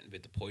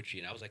with the poetry,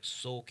 and I was like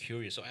so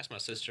curious. So I asked my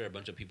sister, a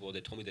bunch of people, they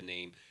told me the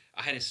name.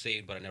 I had it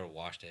saved, but I never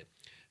watched it.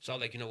 So I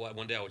was like, you know what?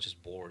 One day I was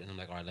just bored, and I'm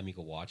like, all right, let me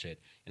go watch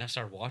it. And I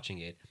started watching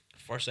it.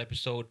 First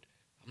episode,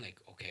 I'm like,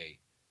 okay.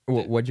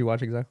 What'd you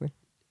watch exactly?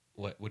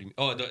 What do you mean?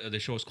 Oh, the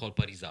show is called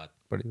Parizat.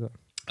 Parizat.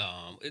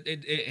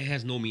 It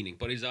has no meaning.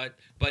 Parizat,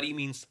 Pari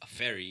means a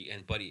fairy,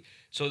 and Pari.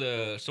 So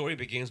the story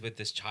begins with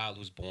this child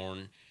who's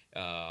born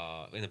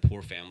in a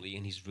poor family,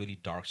 and he's really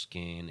dark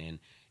skinned,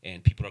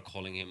 and people are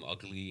calling him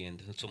ugly,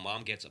 and so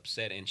mom gets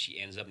upset, and she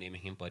ends up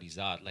naming him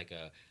Parizat, like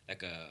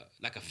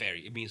a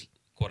fairy. It means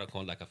quote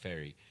unquote like a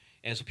fairy.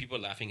 And so people are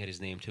laughing at his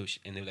name too,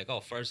 and they're like, "Oh,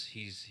 first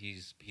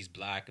he's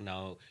black.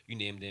 Now you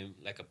named him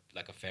like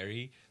a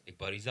fairy, like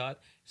Barizat."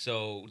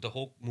 So the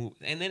whole move,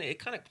 and then it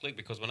kind of clicked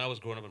because when I was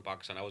growing up in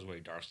Pakistan, I was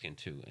very dark skinned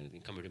too,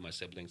 and compared to my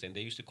siblings, and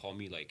they used to call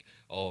me like,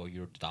 "Oh,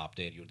 you're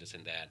adopted, you're this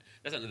and that."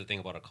 That's another thing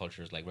about our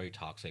culture is like very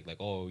toxic. Like,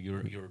 "Oh,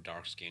 you're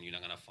dark skinned, you're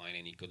not gonna find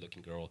any good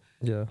looking girl."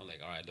 Yeah. I'm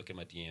like, all right, look at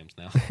my DMs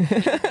now.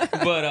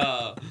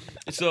 But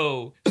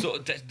so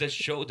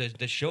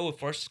the show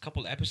first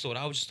couple episodes,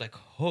 I was just like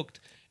hooked.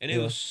 And it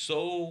was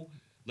so,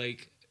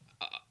 like,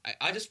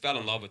 I just fell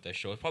in love with that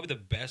show. It's probably the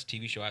best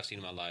TV show I've seen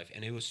in my life.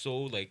 And it was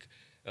so, like,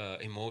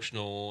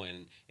 emotional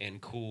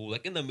and cool.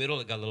 Like, in the middle,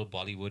 it got a little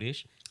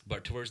Bollywoodish.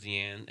 But towards the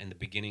end and the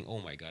beginning, oh,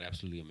 my God,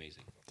 absolutely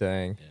amazing.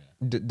 Dang.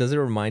 Yeah. Does it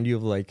remind you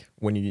of, like,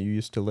 when you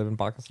used to live in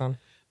Pakistan?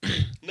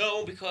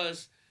 No,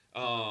 because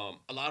a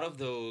lot of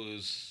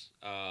those,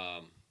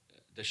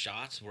 the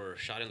shots were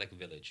shot in, like, a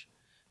village.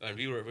 And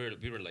we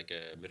were like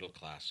a middle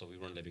class, so we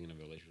weren't living in a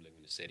village. We were living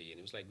in a city, and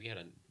it was like we had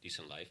a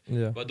decent life.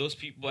 Yeah. But those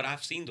people, but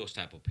I've seen those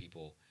type of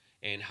people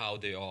and how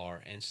they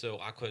are, and so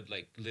I could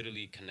like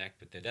literally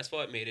connect with it. That's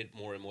what made it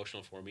more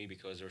emotional for me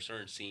because there were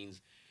certain scenes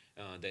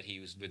that he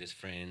was with his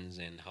friends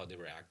and how they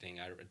were acting.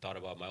 I thought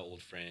about my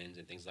old friends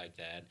and things like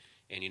that,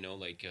 and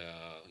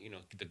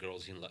the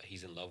girls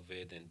he's in love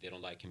with, and they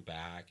don't like him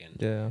back,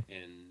 and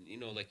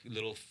like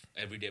little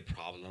everyday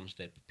problems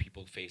that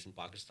people face in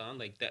Pakistan,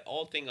 like that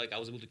all thing. Like I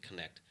was able to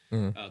connect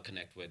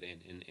with,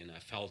 and I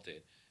felt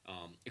it,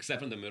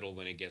 except in the middle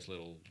when it gets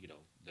little.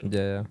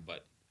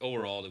 But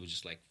overall, it was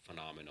just like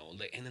phenomenal.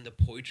 Like, and then the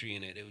poetry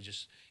in it, it was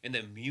just, and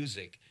the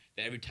music.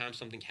 That every time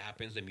something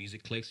happens, the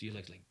music clicks. You're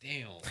like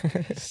damn,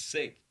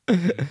 sick.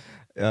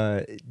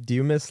 Do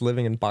you miss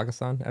living in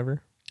Pakistan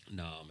ever?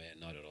 No, man,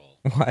 not at all.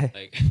 Why?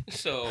 Like,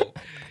 so,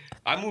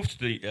 I moved to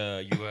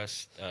the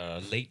U.S.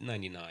 Late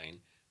 '99,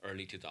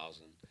 early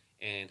 2000,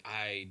 and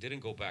I didn't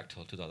go back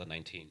till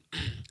 2019.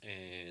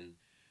 And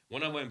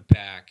when I went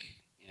back,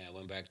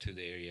 to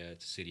the area,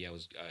 the city. I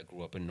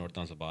grew up in North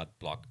Tanzabad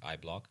block,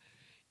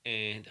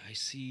 and I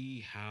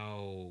see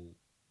how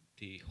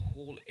the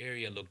whole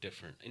area looked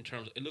different in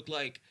terms. It looked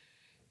like.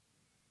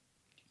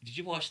 Did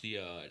you watch the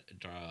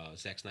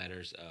Zack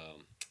Snyder's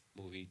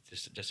movie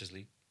Justice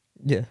League?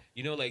 Yeah.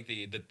 You know, like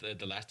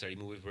the last 30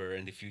 movies were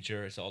in the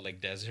future, it's all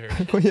like desert.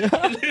 Oh, yeah.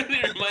 It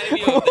literally reminded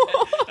me of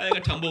that. Like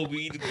a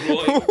tumbleweed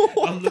growing.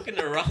 I'm looking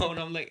around,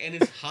 I'm like, and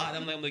it's hot.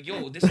 I'm like,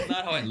 yo, this is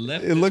not how I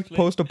left. It looked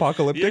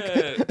post-apocalyptic.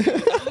 Yeah,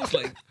 dude, I was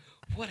like,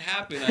 what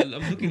happened?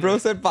 I'm looking. Bro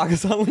said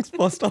Pakistan looks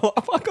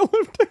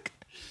post-apocalyptic.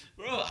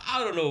 Bro, I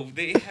don't know.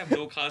 They have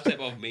no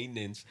concept of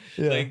maintenance.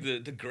 Yeah. Like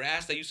the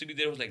grass that used to be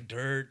there was like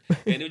dirt,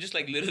 and it was just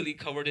like literally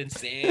covered in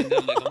sand.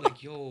 I'm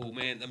like, yo,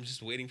 man, I'm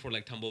just waiting for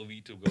like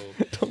tumbleweed to go.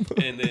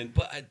 And then,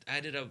 but I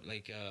ended up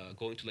like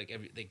going to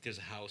like there's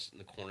a house in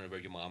the corner where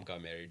your mom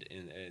got married,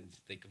 and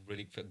like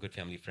really good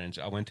family friends.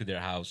 I went to their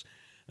house,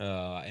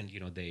 and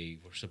they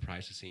were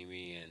surprised to see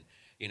me,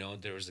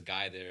 and there was a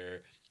guy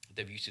there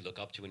that we used to look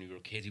up to when we were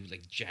kids. He was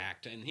like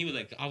jacked, and he was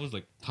like, I was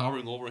like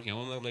towering over him.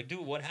 I'm like,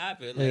 dude, what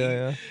happened? Like,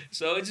 yeah.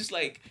 So it's just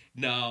like,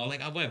 no,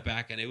 like I went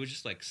back and it was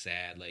just like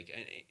sad. Like,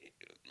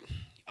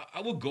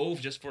 I would go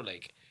just for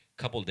like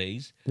a couple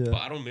days, but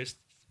I don't miss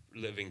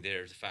living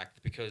there. The fact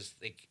because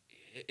like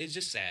it's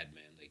just sad,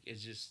 man. Like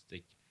it's just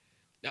like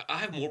I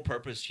have more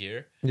purpose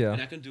here,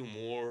 and I can do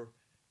more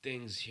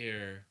things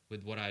here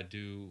with what I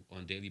do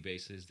on a daily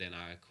basis than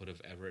I could have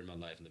ever in my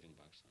life living in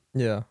Pakistan.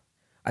 Yeah,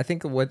 I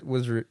think what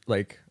was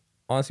like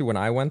honestly when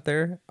I went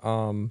there,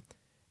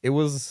 it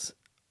was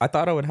I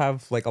thought I would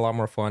have like a lot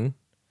more fun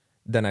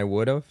than I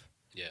would have.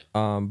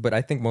 Yeah. But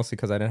I think mostly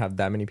because I didn't have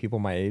that many people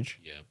my age.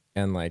 Yeah.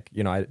 And like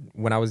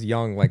when I was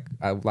young, like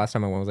last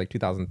time I went was like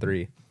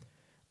 2003.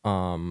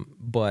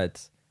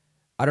 But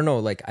I don't know,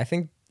 like I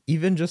think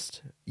even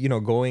just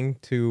going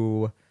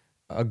to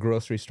a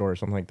grocery store or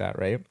something like that,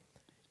 right?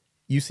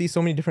 You see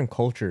so many different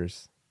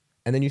cultures,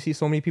 and then you see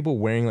so many people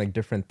wearing like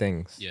different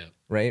things. Yeah.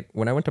 Right?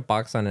 When I went to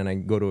Pakistan and I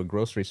go to a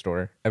grocery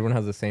store, everyone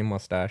has the same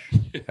mustache,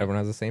 everyone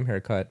has the same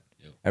haircut,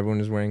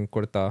 everyone is wearing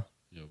kurta,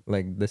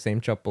 like the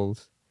same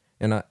chappals,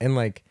 and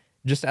like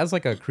just as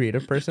like a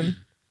creative person,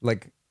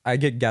 like I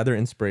gather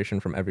inspiration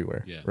from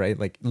everywhere, right?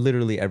 Like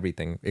literally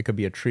everything. It could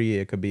be a tree,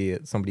 it could be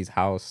somebody's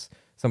house,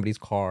 somebody's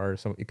car,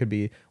 it could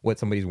be what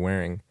somebody's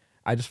wearing.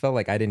 I just felt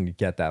like I didn't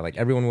get that. Like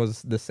everyone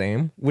was the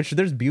same, which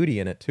there's beauty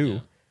in it too.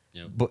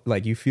 Yeah. But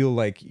like you feel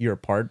like you're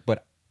apart,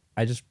 but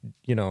I just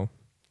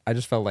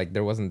felt like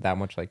there wasn't that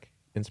much like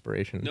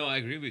inspiration. No, I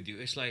agree with you.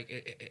 It's like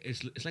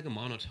it's like a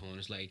monotone.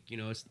 It's like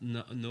it's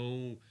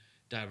no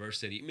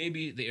diversity.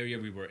 Maybe the area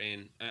we were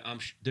in,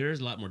 there's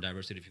a lot more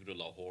diversity. If you go to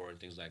Lahore and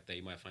things like that,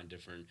 you might find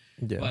different.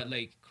 Yeah. But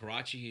like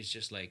Karachi is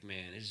just like,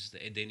 man, it's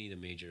just they need a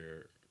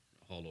major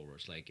haulover.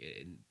 It's like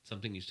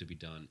something needs to be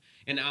done.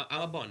 And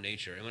I'm about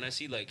nature, and when I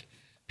see like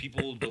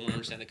people don't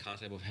understand the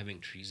concept of having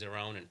trees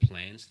around and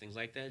plants, things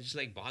like that, it just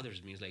like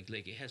bothers me. It's like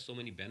it has so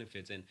many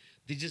benefits, and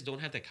they just don't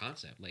have that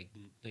concept. Like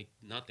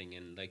nothing.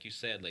 And like you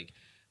said, like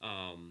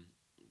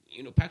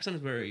Pakistan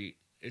is very.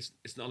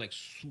 It's not like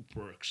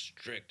super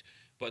strict.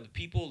 But the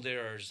people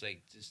there are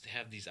just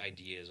have these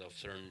ideas of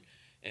certain.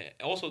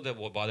 Also,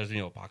 what bothers me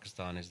about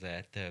Pakistan is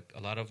that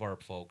a lot of our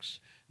folks,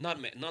 not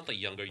the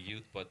younger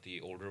youth, but the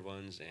older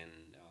ones,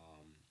 and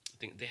I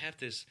think they have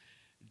this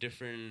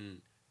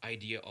different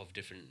idea of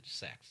different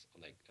sects,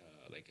 like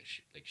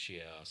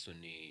Shia,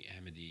 Sunni,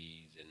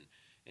 Ahmadis,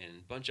 and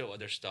a bunch of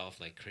other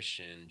stuff like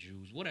Christian,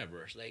 Jews,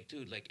 whatever. It's like,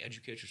 dude, like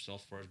educate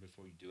yourself first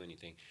before you do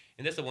anything.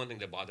 And that's the one thing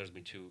that bothers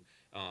me too.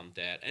 And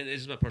this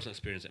is my personal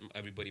experience.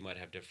 Everybody might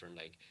have different.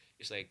 Like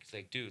it's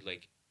like dude,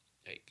 like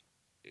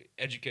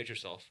educate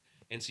yourself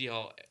and see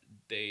how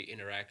they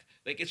interact.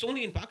 Like it's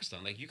only in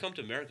Pakistan. Like you come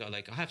to America.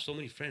 Like I have so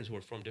many friends who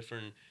are from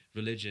different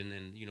religion,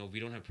 and we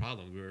don't have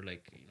problem. We were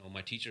like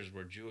my teachers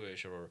were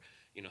Jewish or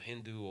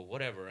Hindu or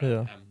whatever.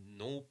 Yeah. I'm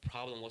no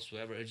problem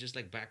whatsoever. It's just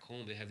like back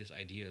home they have this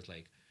idea. It's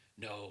like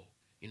no,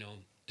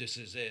 this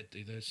is it.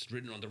 It's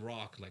written on the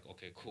rock. Like,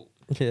 okay, cool.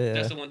 Yeah.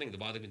 That's the one thing that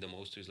bothered me the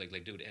most too. Is like,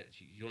 dude,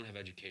 you don't have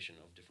education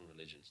of different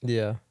religions.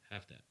 Yeah.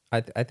 Have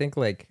that. I think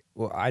like,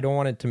 well, I don't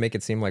want it to make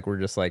it seem like we're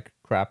just like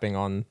crapping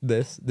on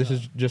this. This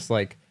is just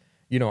like,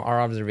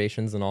 our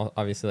observations and all.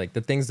 Obviously, like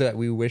the things that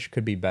we wish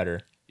could be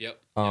better. Yep.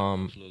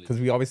 Absolutely. Because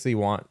we obviously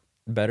want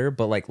better,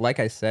 but like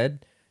I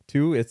said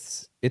too,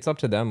 it's up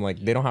to them. Like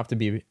they don't have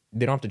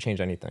to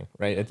change anything,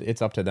 right?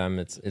 It's up to them.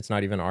 It's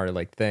not even our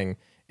like thing.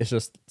 It's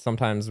just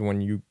sometimes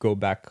when you go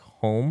back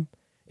home,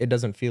 it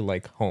doesn't feel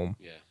like home.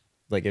 Yeah.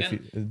 Like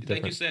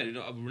like you said,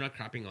 we're not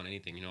crapping on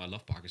anything. I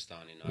love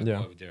Pakistan, and I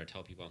go over there. I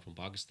tell people I'm from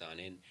Pakistan,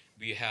 and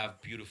we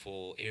have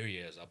beautiful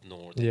areas up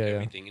north and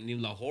everything. And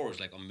in Lahore is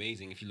like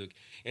amazing. If you look,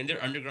 and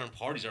their underground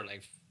parties are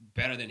like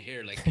better than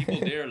here. Like people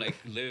there like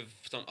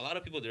a lot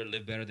of people there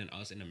live better than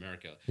us in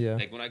America. Yeah.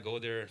 Like when I go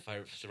there, if I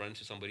run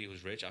into somebody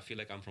who's rich, I feel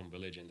like I'm from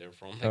village and they're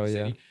from like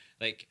city.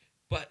 Like,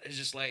 but it's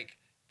just like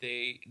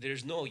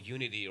there's no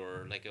unity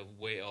or like a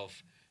way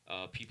of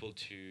people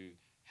to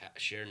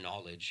share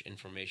knowledge,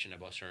 information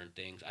about certain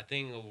things. I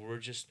think we're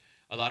just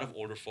a lot of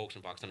older folks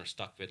in Pakistan are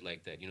stuck with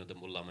like that, the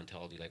mullah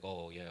mentality. Like,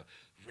 oh yeah,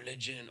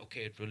 religion.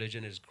 Okay,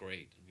 religion is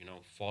great.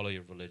 Follow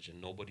your religion.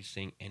 Nobody's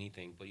saying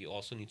anything, but you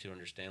also need to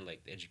understand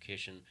like the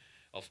education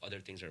of other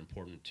things are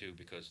important too.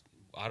 Because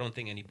I don't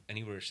think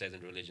anywhere says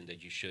in religion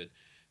that you should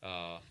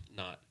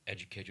not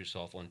educate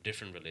yourself on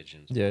different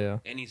religions. Yeah.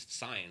 Any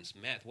science,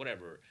 math,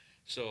 whatever.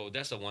 So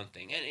that's the one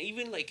thing. And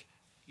even like,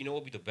 what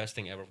would be the best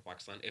thing ever for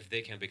Pakistan if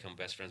they can become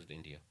best friends with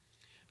India,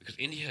 because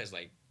India is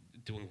like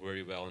doing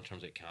very well in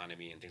terms of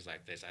economy and things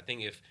like this. I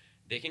think if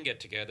they can get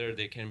together,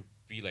 they can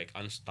be like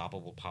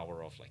unstoppable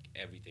power of like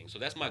everything. So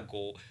that's my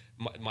goal.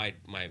 My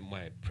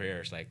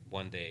prayers, like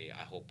one day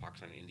I hope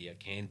Pakistan and India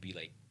can be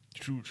like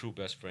true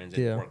best friends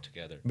and work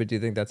together. But do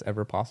you think that's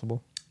ever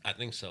possible? I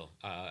think so.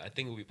 I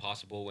think it will be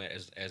possible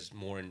as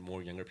more and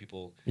more younger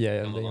people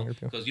come along.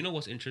 Because you know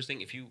what's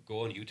interesting? If you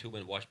go on YouTube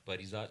and watch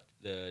Parizat,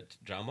 the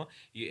drama,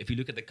 if you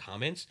look at the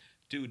comments,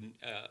 dude,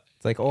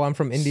 it's like, oh, I'm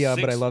from India,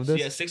 but I love this.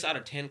 Yeah, 6 out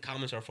of 10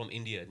 comments are from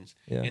Indians,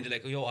 and they're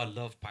like, yo, I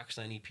love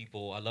Pakistani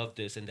people, I love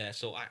this and that.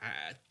 So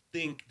I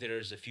think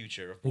there's a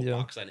future of both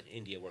Pakistan and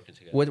India working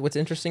together. What's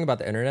interesting about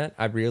the internet,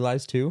 I've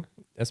realized too,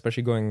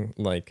 especially going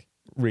like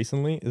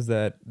recently, is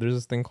that there's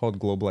this thing called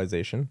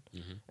globalization,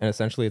 and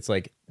essentially it's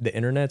like the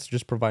internet's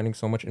just providing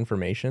so much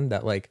information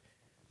that like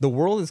the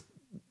world is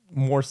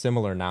more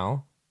similar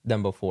now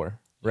than before,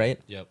 right?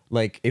 Yep.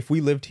 Like if we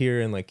lived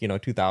here in like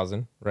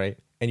 2000, right,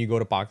 and you go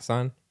to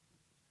Pakistan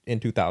in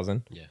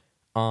 2000,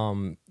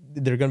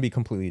 they're gonna be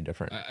completely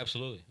different.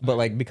 Absolutely. But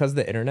like because of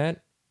the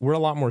internet, we're a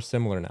lot more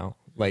similar now.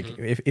 Like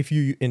if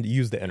you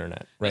use the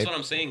internet, right? That's what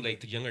I'm saying. Like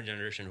the younger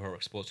generation who are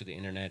exposed to the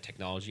internet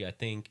technology, I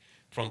think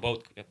from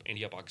both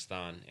India,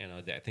 Pakistan,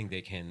 I think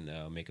they can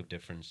make a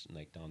difference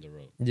like down the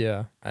road.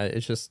 Yeah,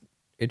 it's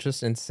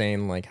just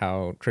insane like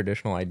how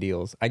traditional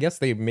ideals, I guess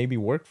they maybe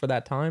work for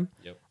that time.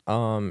 Yep.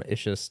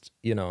 It's just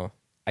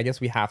I guess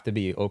we have to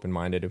be open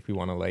minded if we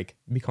want to like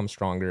become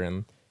stronger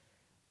and.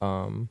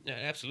 Yeah,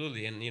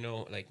 absolutely. And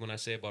like when I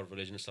say about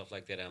religion and stuff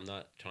like that, I'm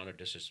not trying to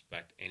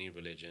disrespect any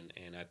religion,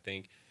 and I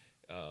think.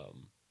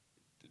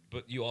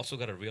 But you also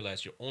got to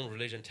realize your own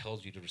religion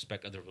tells you to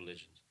respect other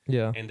religions.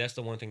 Yeah. And that's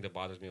the one thing that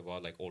bothers me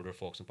about like older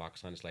folks in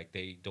Pakistan. Is like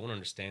they don't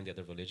understand the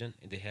other religion,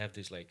 and they have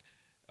this like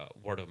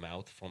word of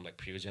mouth from like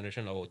previous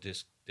generation. Oh,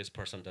 this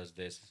person does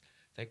this. It's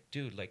like,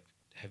 dude, like,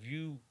 have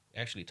you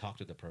actually talked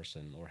to the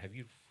person, or have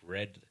you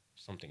read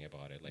something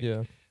about it?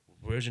 Like,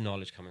 where's your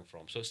knowledge coming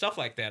from? So stuff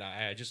like that.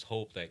 I just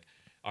hope like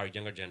our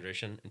younger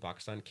generation in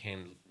Pakistan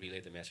can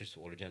relay the message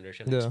to older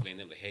generation and explain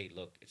them like, hey,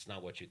 look, it's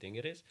not what you think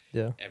it is.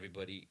 Yeah.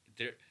 Everybody's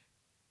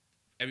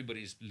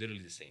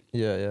literally the same.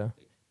 Yeah.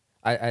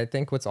 I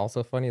think what's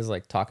also funny is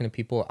like talking to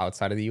people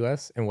outside of the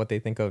U.S. and what they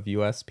think of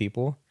U.S.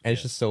 people, and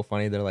it's just so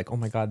funny. They're like, oh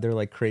my god, they're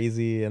like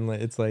crazy, and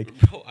it's like,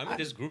 bro, I'm in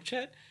this group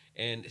chat,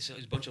 and it's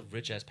a bunch of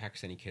rich ass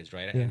Pakistani kids,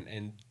 right? Yeah.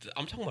 And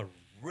I'm talking about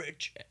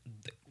rich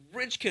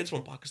kids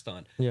from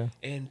Pakistan. Yeah.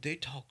 And they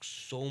talk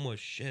so much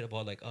shit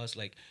about like us,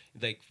 like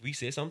we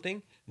say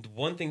something, the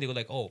one thing they go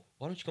like, oh,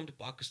 why don't you come to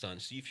Pakistan,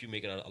 see if you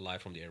make it out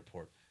alive from the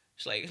airport.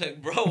 It's like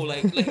bro,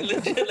 like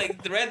legit,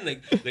 like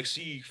threatening, like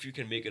see if you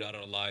can make it out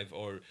alive,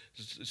 or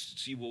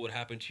see what would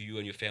happen to you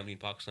and your family in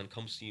Pakistan.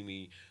 Come see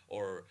me,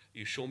 or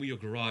you show me your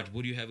garage.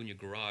 What do you have in your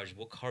garage?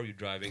 What car are you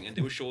driving? And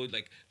they would show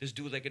like this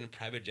dude like in a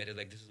private jet is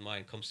like, this is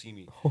mine. Come see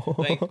me.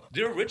 Like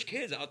there are rich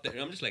kids out there.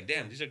 And I'm just like,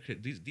 damn,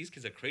 these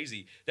kids are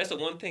crazy. That's the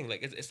one thing.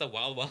 Like it's the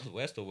wild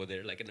west over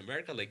there. Like in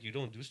America, like you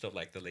don't do stuff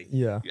like that. Like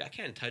I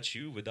can't touch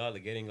you without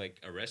like getting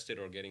like arrested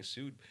or getting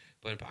sued.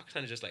 But in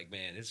Pakistan, it's just like,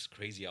 man, it's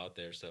crazy out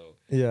there. So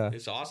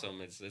it's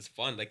awesome. It's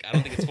fun. Like I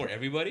don't think it's for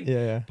everybody.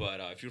 But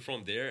if you're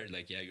from there,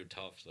 like you're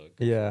tough. So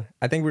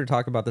I think we were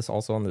talking about this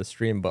also on the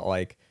stream. But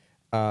like,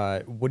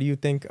 what do you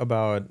think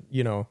about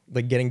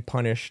like getting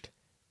punished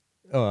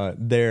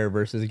there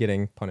versus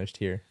getting punished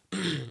here?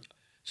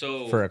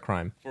 So for a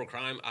crime.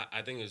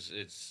 I think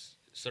it's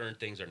certain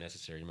things are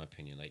necessary in my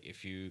opinion. Like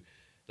if you.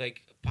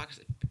 Like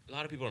Pakistan, a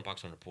lot of people in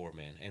Pakistan are poor,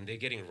 man, and they're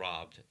getting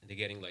robbed. They're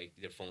getting like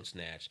their phone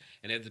snatched,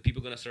 and if the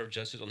people gonna serve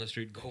justice on the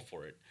street, go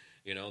for it.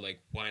 Like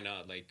why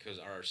not? Like because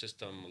our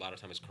system a lot of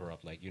time is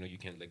corrupt. Like you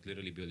can like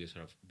literally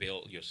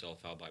bail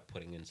yourself out by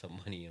putting in some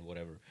money and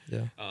whatever.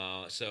 Yeah.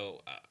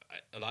 So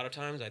a lot of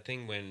times I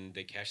think when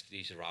they catch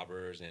these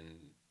robbers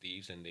and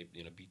thieves and they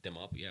beat them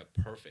up,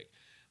 perfect.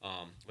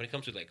 When it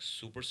comes to like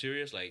super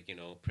serious like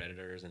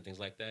predators and things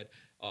like that,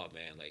 oh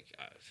man, like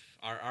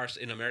our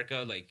in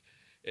America like.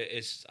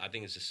 I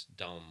think it's just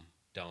dumb.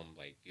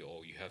 Like,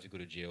 you have to go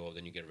to jail,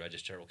 then you get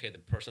registered. Okay, the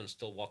person's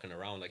still walking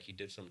around like he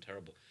did something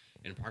terrible.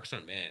 In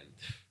Pakistan, man,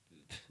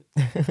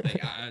 like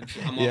I'm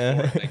all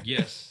for it. Like,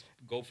 yes,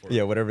 go for it.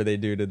 Yeah, whatever they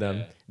do to them.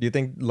 Yeah. Do you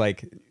think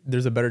like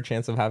there's a better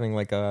chance of having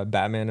like a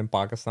Batman in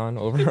Pakistan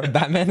over a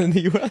Batman in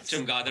the U.S.?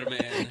 Chumgaddar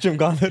man.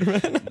 Chumgaddar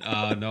man.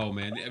 No,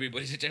 man.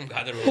 Everybody's a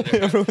chumgaddar over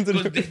there. Everyone's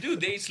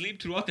they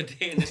sleep throughout the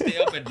day and they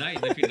stay up at night.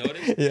 If you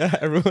notice. Yeah,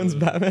 everyone's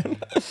Batman.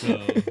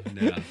 So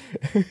yeah.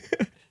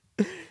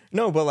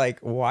 No, but like,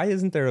 why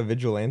isn't there a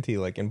vigilante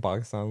like in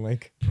Pakistan?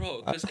 Like,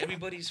 bro, because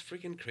everybody's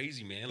freaking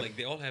crazy, man. Like,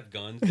 they all have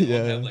guns. They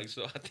all have like.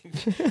 So I think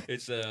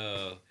it's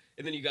and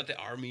then you got the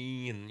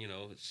army, and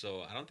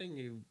so I don't think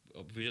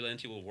a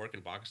vigilante will work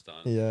in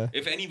Pakistan. Yeah.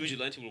 If any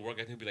vigilante will work,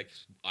 I think it'd be like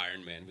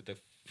Iron Man with the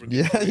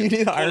freaking you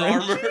need Iron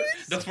armor,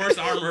 the first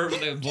armor with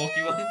the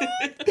bulky one.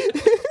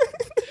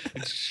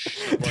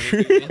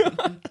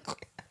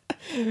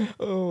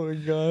 Oh my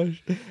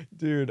gosh,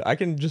 dude! I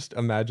can just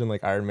imagine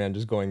like Iron Man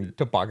just going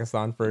to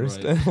Pakistan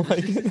first,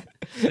 right.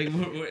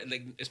 And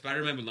like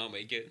Spider-Man will not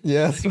make it.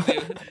 Yes,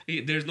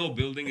 there's no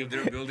building. If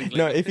they're building, like,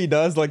 no, if he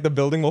does, like the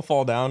building will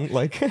fall down.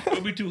 Like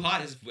it'll be too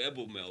hot. His web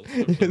will melt.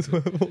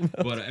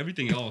 But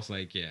everything else,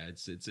 like, yeah,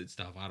 it's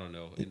tough. I don't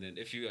know. And then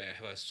if you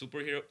have a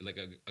superhero, like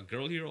a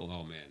girl hero,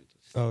 oh man.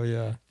 Oh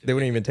yeah, they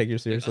wouldn't even take you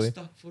seriously.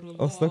 Stuck for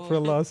a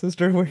law,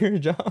 sister. Where's your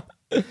job?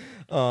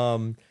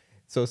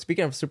 So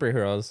speaking of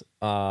superheroes,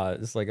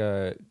 it's like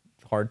a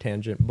hard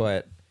tangent,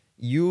 but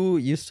you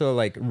used to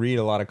like read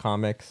a lot of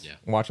comics,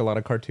 watch a lot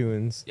of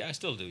cartoons. Yeah, I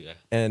still do, yeah.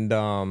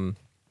 And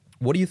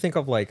what do you think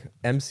of like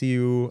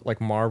MCU,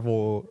 like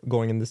Marvel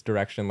going in this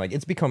direction? Like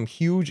it's become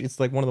huge. It's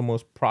like one of the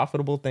most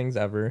profitable things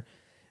ever.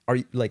 Are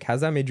you like,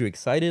 has that made you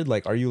excited?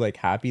 Like, are you like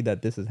happy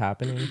that this is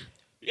happening?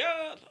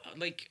 Yeah,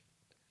 like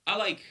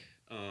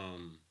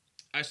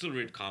I still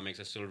read comics.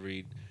 I still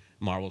read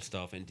Marvel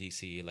stuff and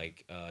DC.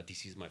 Like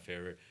DC is my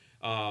favorite.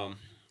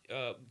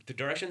 The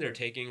direction they're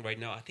taking right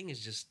now, I think, is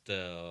just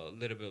a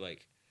little bit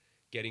like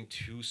getting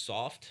too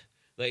soft.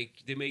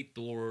 Like they made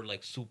Thor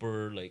like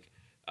super like.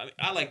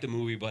 I like the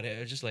movie, but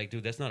it's just like,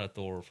 dude, that's not a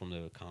Thor from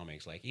the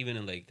comics. Like even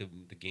in like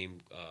the game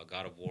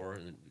God of War,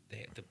 and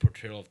the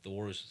portrayal of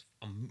Thor is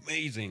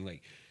amazing.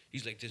 Like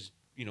he's like this,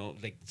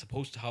 like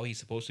how he's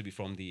supposed to be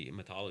from the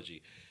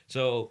mythology.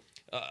 So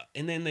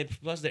and then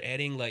they're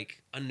adding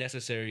like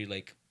unnecessary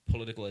like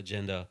political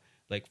agenda,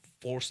 like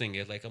forcing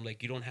it. Like I'm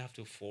like, you don't have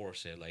to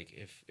force it.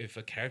 Like if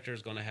a character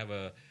is gonna have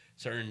a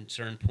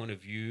certain point of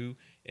view,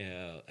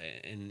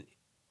 and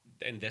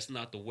that's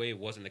not the way it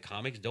was in the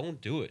comics,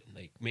 don't do it.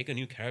 Like make a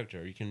new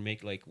character. You can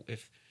make like,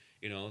 if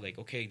like,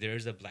 okay,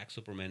 there's a black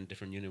Superman,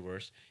 different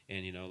universe,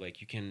 and like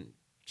you can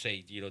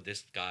say,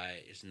 this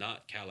guy is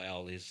not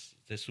Kal-El, is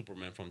this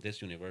Superman from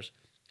this universe.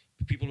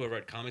 People who have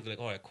read comics are like,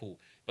 oh yeah,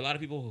 cool. But a lot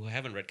of people who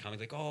haven't read comics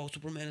like, oh,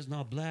 Superman is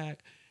not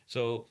black.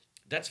 So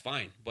that's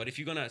fine. But if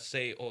you're gonna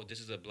say, oh,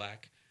 this is a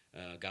black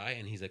guy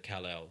and he's a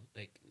Kal-El,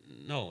 like,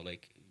 no,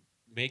 like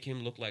make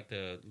him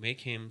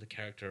the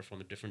character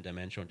from a different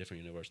dimension or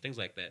different universe, things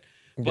like that.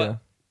 But yeah.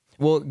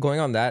 Well,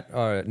 going on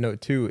that note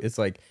too, it's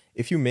like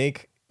if you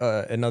make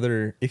a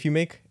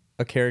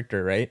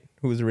character, right,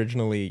 who was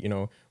originally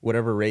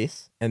whatever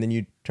race, and then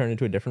you turn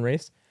into a different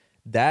race,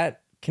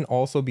 that can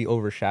also be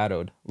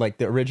overshadowed. Like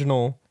the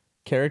original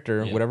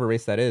character, whatever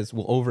race that is,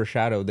 will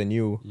overshadow the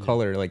new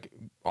color. Like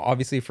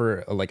obviously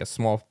for like a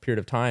small period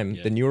of time,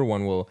 the newer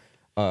one will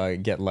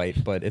get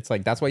light. But it's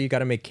like that's why you got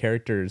to make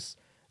characters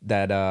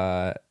that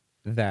are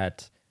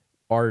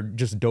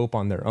just dope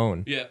on their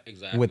own. Yeah,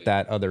 exactly. With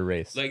that other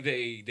race, like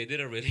they did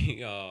a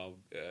really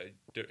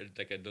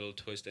like a little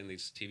twist in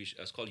this TV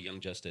show. It's called Young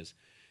Justice.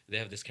 They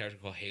have this character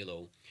called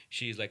Halo.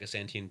 She's like a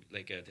sentient,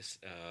 like this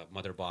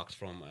mother box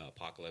from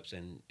Apocalypse,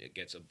 and it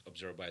gets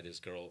observed by this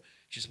girl.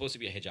 She's supposed to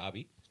be a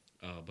hijabi,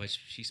 but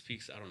she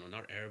speaks, I don't know,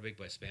 not Arabic,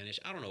 but Spanish.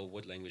 I don't know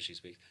what language she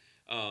speaks.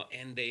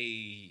 And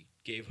they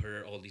gave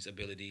her all these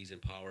abilities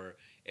and power,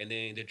 and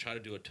then they try to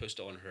do a twist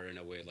on her in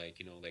a way, like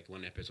like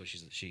one episode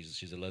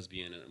she's a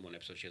lesbian, and one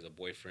episode she has a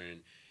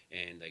boyfriend,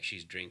 and like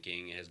she's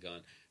drinking and has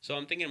gone. So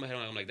I'm thinking in my head,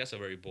 I'm like, that's a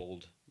very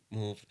bold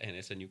move, and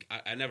it's a new.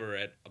 I never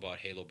read about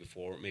Halo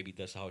before. Maybe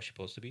that's how it's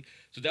supposed to be.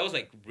 So that was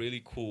like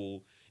really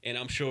cool, and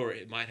I'm sure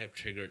it might have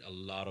triggered a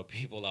lot of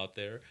people out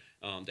there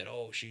that,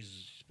 oh,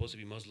 she's supposed to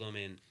be Muslim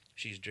and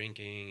she's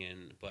drinking,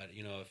 but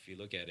if you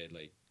look at it,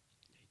 like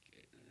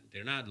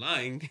they're not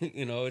lying.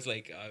 It's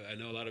like I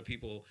know a lot of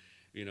people,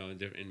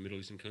 in Middle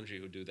Eastern country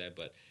who do that,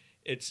 but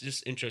it's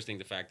just interesting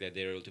the fact that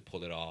they're able to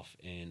pull it off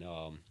and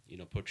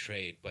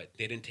portray it, but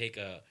they didn't take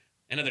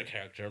another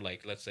character,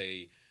 like let's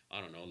say, I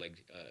don't know,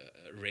 like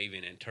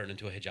Raven, and turn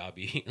into a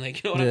hijabi.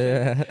 Like, what I'm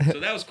saying? So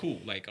that was cool.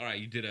 Like, all right,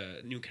 you did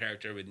a new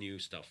character with new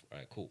stuff. All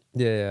right, cool.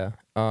 Yeah.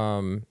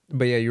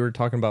 But yeah, you were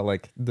talking about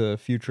like the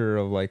future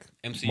of like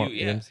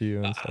MCU.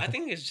 MCU and stuff. I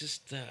think it's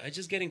just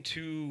getting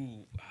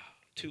too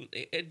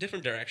a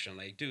different direction.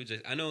 Like, dudes,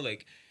 I know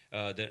like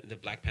the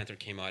Black Panther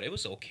came out. It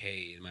was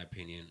okay in my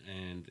opinion,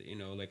 and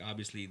like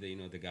obviously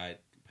the guy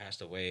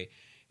passed away.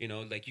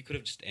 Like you could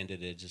have just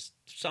ended it, just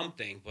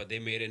something, but they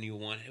made a new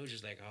one. It was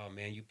just like, oh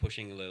man, you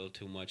pushing a little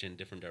too much in a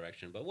different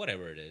direction, but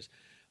whatever it is.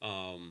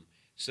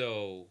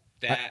 So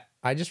that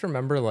I just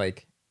remember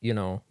like,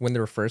 when they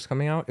were first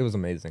coming out, it was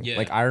amazing. Yeah.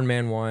 Like Iron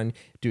Man 1,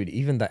 dude,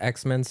 even the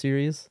X-Men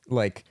series,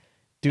 like,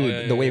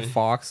 dude, the way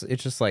Fox,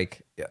 it's just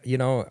like,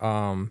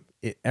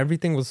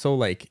 everything was so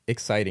like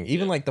exciting.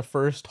 Even like the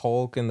first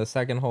Hulk and the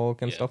second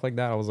Hulk and stuff like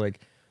that, I was like,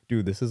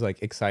 dude, this is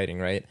like exciting,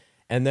 right?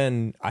 And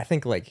then I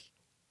think like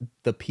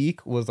the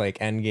peak was like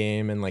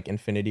Endgame and like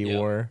Infinity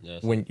War,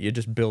 when it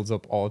just builds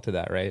up all to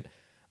that, right?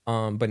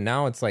 But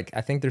now it's like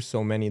I think there's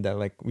so many that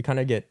like we kind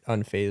of get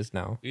unfazed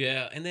now.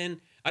 Yeah, and then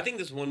I think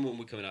there's one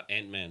movie coming out,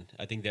 Ant-Man.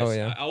 I think that's.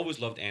 I always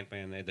loved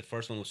Ant-Man. The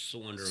first one was so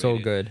underrated. So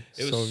good.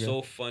 It was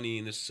so funny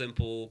and it's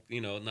simple.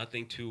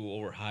 Nothing too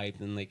overhyped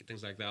and like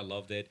things like that. I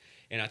loved it,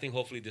 and I think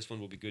hopefully this one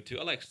will be good too.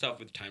 I like stuff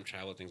with time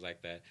travel, things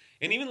like that,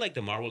 and even like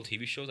the Marvel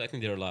TV shows. I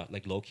think they're a lot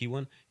like low key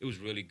one. It was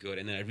really good,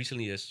 and then I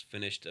recently just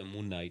finished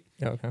Moon Knight.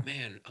 Okay.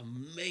 Man,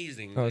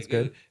 amazing. Oh, it's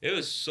good. It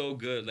was so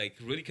good. Like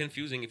really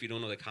confusing if you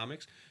don't know the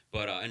comics.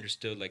 But I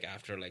understood like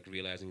after like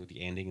realizing with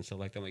the ending and stuff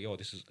like that, I'm like, yo,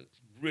 this is a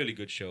really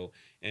good show.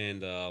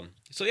 And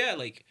so yeah,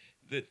 like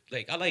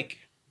I like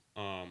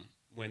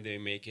when they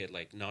make it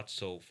like not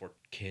so for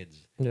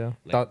kids. Yeah.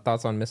 Like,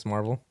 thoughts on Miss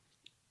Marvel?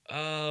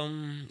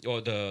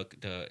 Or the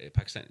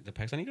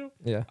Pakistani girl?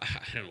 Yeah. I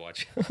didn't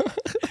watch.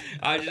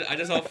 I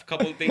just saw a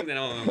couple of things and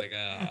I'm like,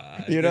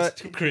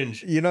 it's too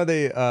cringe.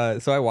 They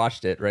so I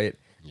watched it, right?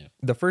 Yeah.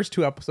 The first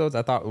 2 episodes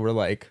I thought were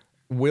like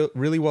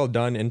really well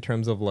done in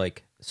terms of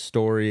like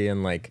story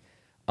and like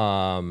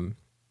and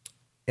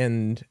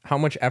how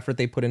much effort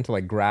they put into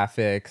like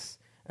graphics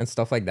and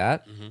stuff like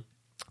that. Mm-hmm.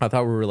 I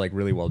thought we were like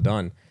really well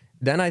done.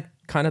 Then I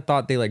kind of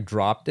thought they like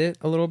dropped it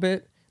a little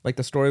bit. Like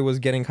the story was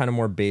getting kind of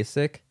more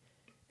basic,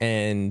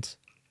 and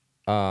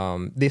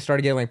they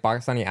started getting like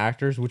Pakistani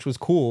actors, which was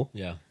cool.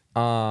 Yeah.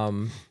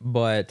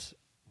 But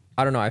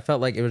I don't know. I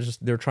felt like it was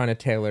just they're trying to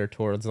tailor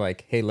towards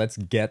like, hey, let's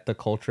get the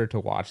culture to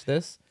watch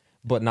this,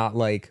 but not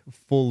like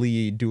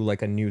fully do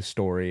like a new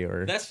story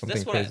or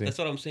something crazy. That's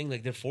what I'm saying.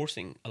 Like they're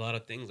forcing a lot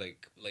of things.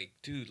 Like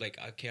dude, like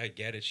okay, I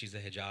get it. She's a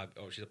hijab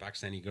or she's a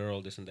Pakistani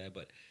girl, this and that,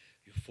 but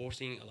you're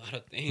forcing a lot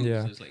of things.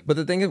 Yeah. Like, but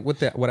the thing is,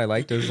 what I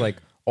liked is like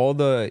all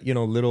the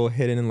little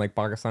hidden like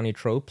Pakistani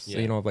tropes.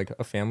 Yeah. Of like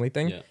a family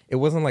thing. Yeah. It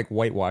wasn't like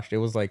whitewashed. It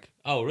was like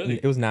really?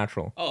 It was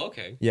natural. Oh,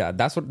 okay. Yeah,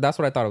 that's what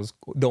I thought was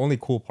the only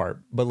cool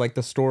part. But like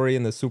the story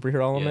and the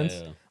superhero elements,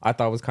 I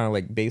thought was kind of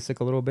like basic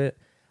a little bit.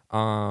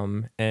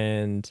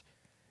 And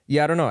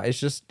yeah, I don't know. It's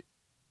just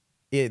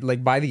it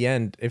like by the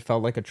end, it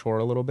felt like a chore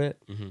a little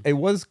bit. Mm-hmm. It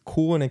was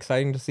cool and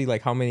exciting to see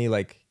like how many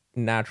like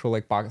natural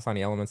like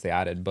Pakistani elements they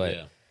added, but.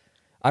 Yeah.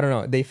 I don't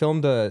know. They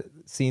filmed the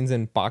scenes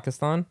in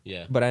Pakistan.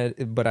 Yeah. But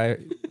I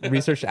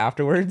researched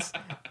afterwards.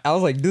 I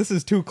was like, this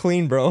is too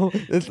clean, bro.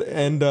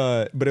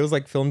 But it was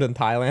like filmed in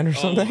Thailand or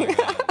something. Oh my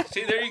God.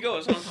 See, there you go.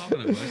 That's what I'm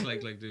talking about.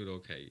 It's like, dude,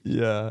 okay.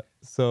 Yeah.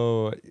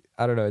 So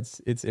I don't know.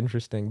 It's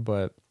interesting,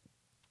 but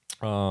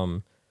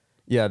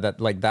yeah,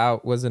 that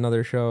was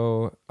another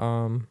show.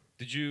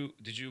 Did you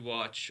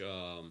watch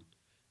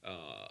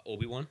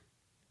Obi-Wan?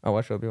 I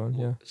watched Obi-Wan.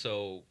 Yeah.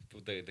 So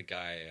the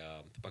guy,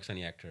 the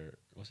Pakistani actor,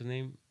 what's his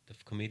name? The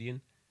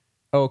comedian.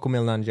 Oh,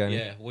 Kumail Nanjiani.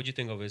 Yeah. What'd you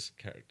think of his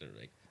character?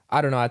 Like,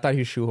 I don't know. I thought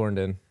he was shoehorned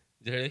in.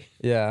 Really?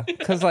 Yeah.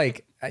 Because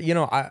like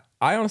I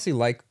honestly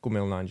like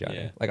Kumail Nanjiani.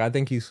 Yeah. Like I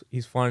think he's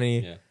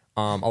funny. Yeah.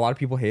 A lot of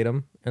people hate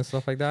him and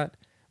stuff like that,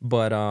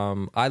 but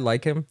I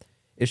like him.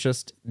 It's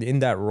just in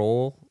that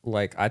role,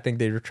 like I think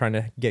they're trying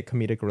to get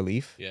comedic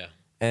relief. Yeah.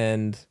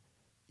 And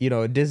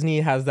Disney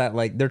has that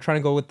like they're trying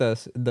to go with the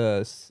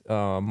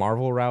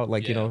Marvel route,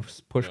 like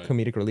push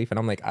comedic relief, and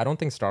I'm like I don't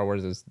think Star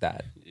Wars is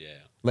that. Yeah.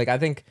 Like I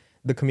think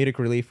the comedic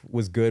relief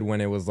was good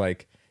when it was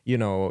like you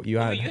have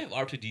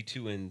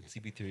R2-D2 and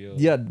CP3O.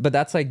 Yeah, but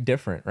that's like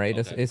different, right?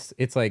 Okay.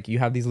 It's like you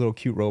have these little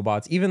cute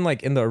robots. Even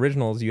like in the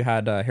originals, you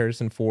had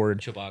Harrison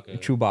Ford,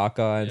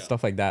 Chewbacca, and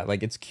stuff like that.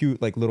 Like it's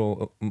cute, like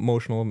little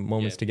emotional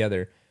moments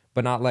together,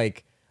 but not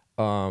like.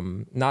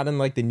 Not in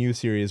like the new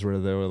series where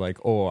they were like,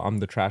 oh, I'm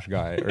the trash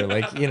guy, or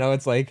like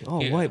it's like,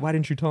 oh, why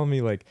didn't you tell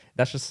me? Like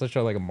that's just such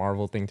a like a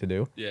Marvel thing to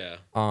do. Yeah.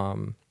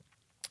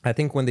 I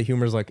think when the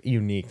humor's like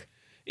unique.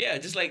 Yeah,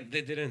 just like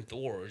they did in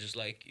Thor, just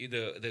like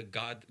the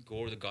God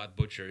Gore, the God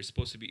Butcher he's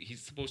supposed to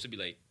be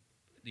like,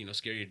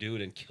 scary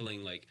dude and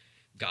killing like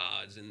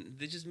gods, and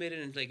they just made it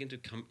into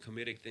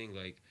comedic thing,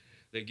 like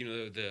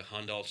the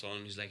Handel song.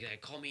 He's like, hey,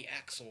 call me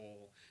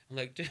Axel. I'm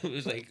like, dude,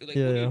 it's like what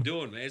are you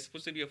doing, man? It's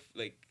supposed to be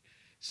like.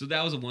 So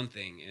that was the one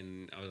thing,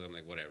 and I'm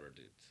like, whatever,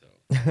 dude. So,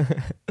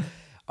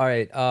 all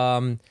right,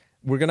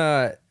 we're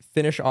gonna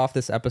finish off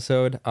this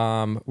episode.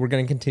 We're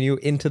gonna continue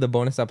into the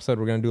bonus episode.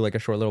 We're gonna do like a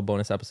short little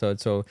bonus episode.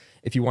 So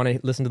if you want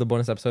to listen to the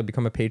bonus episode,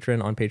 become a patron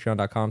on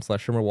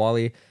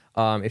patreon.com/ShimmerWally.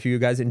 If you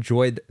guys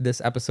enjoyed this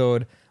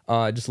episode,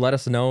 just let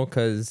us know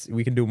because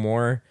we can do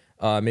more.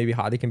 Maybe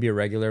Hadi can be a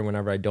regular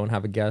whenever I don't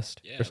have a guest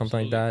or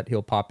something like that.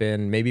 He'll pop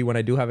in. Maybe when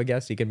I do have a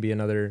guest, he can be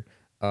another.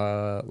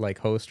 Like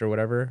host or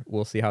whatever.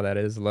 We'll see how that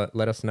is. Let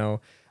us know.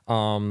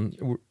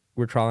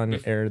 We're trying to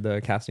air the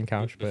casting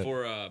couch.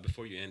 Before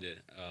you end it,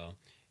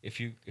 if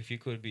you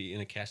could be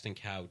in a casting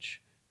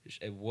couch,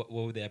 what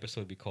would the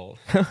episode be called?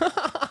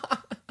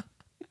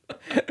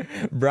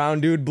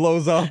 Brown dude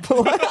blows up.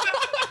 The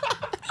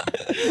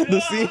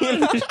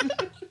scene.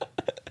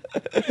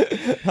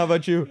 How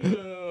about you?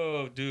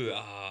 Oh, dude,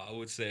 I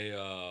would say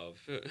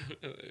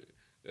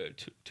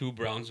two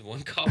browns,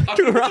 one cop.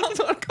 2 browns,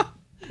 1 cop.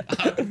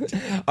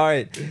 All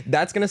right,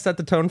 that's gonna set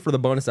the tone for the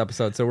bonus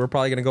episode. So we're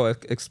probably gonna go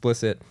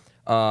explicit.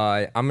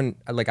 I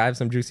have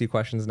some juicy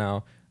questions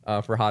now.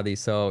 for Hadi.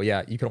 So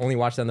yeah, you can only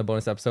watch that in the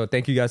bonus episode.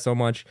 Thank you guys so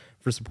much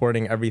for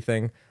supporting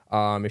everything.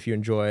 If you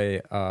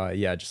enjoy,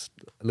 just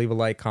leave a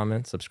like,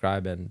 comment,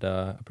 subscribe, and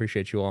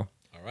appreciate you all.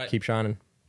 All right. Keep shining.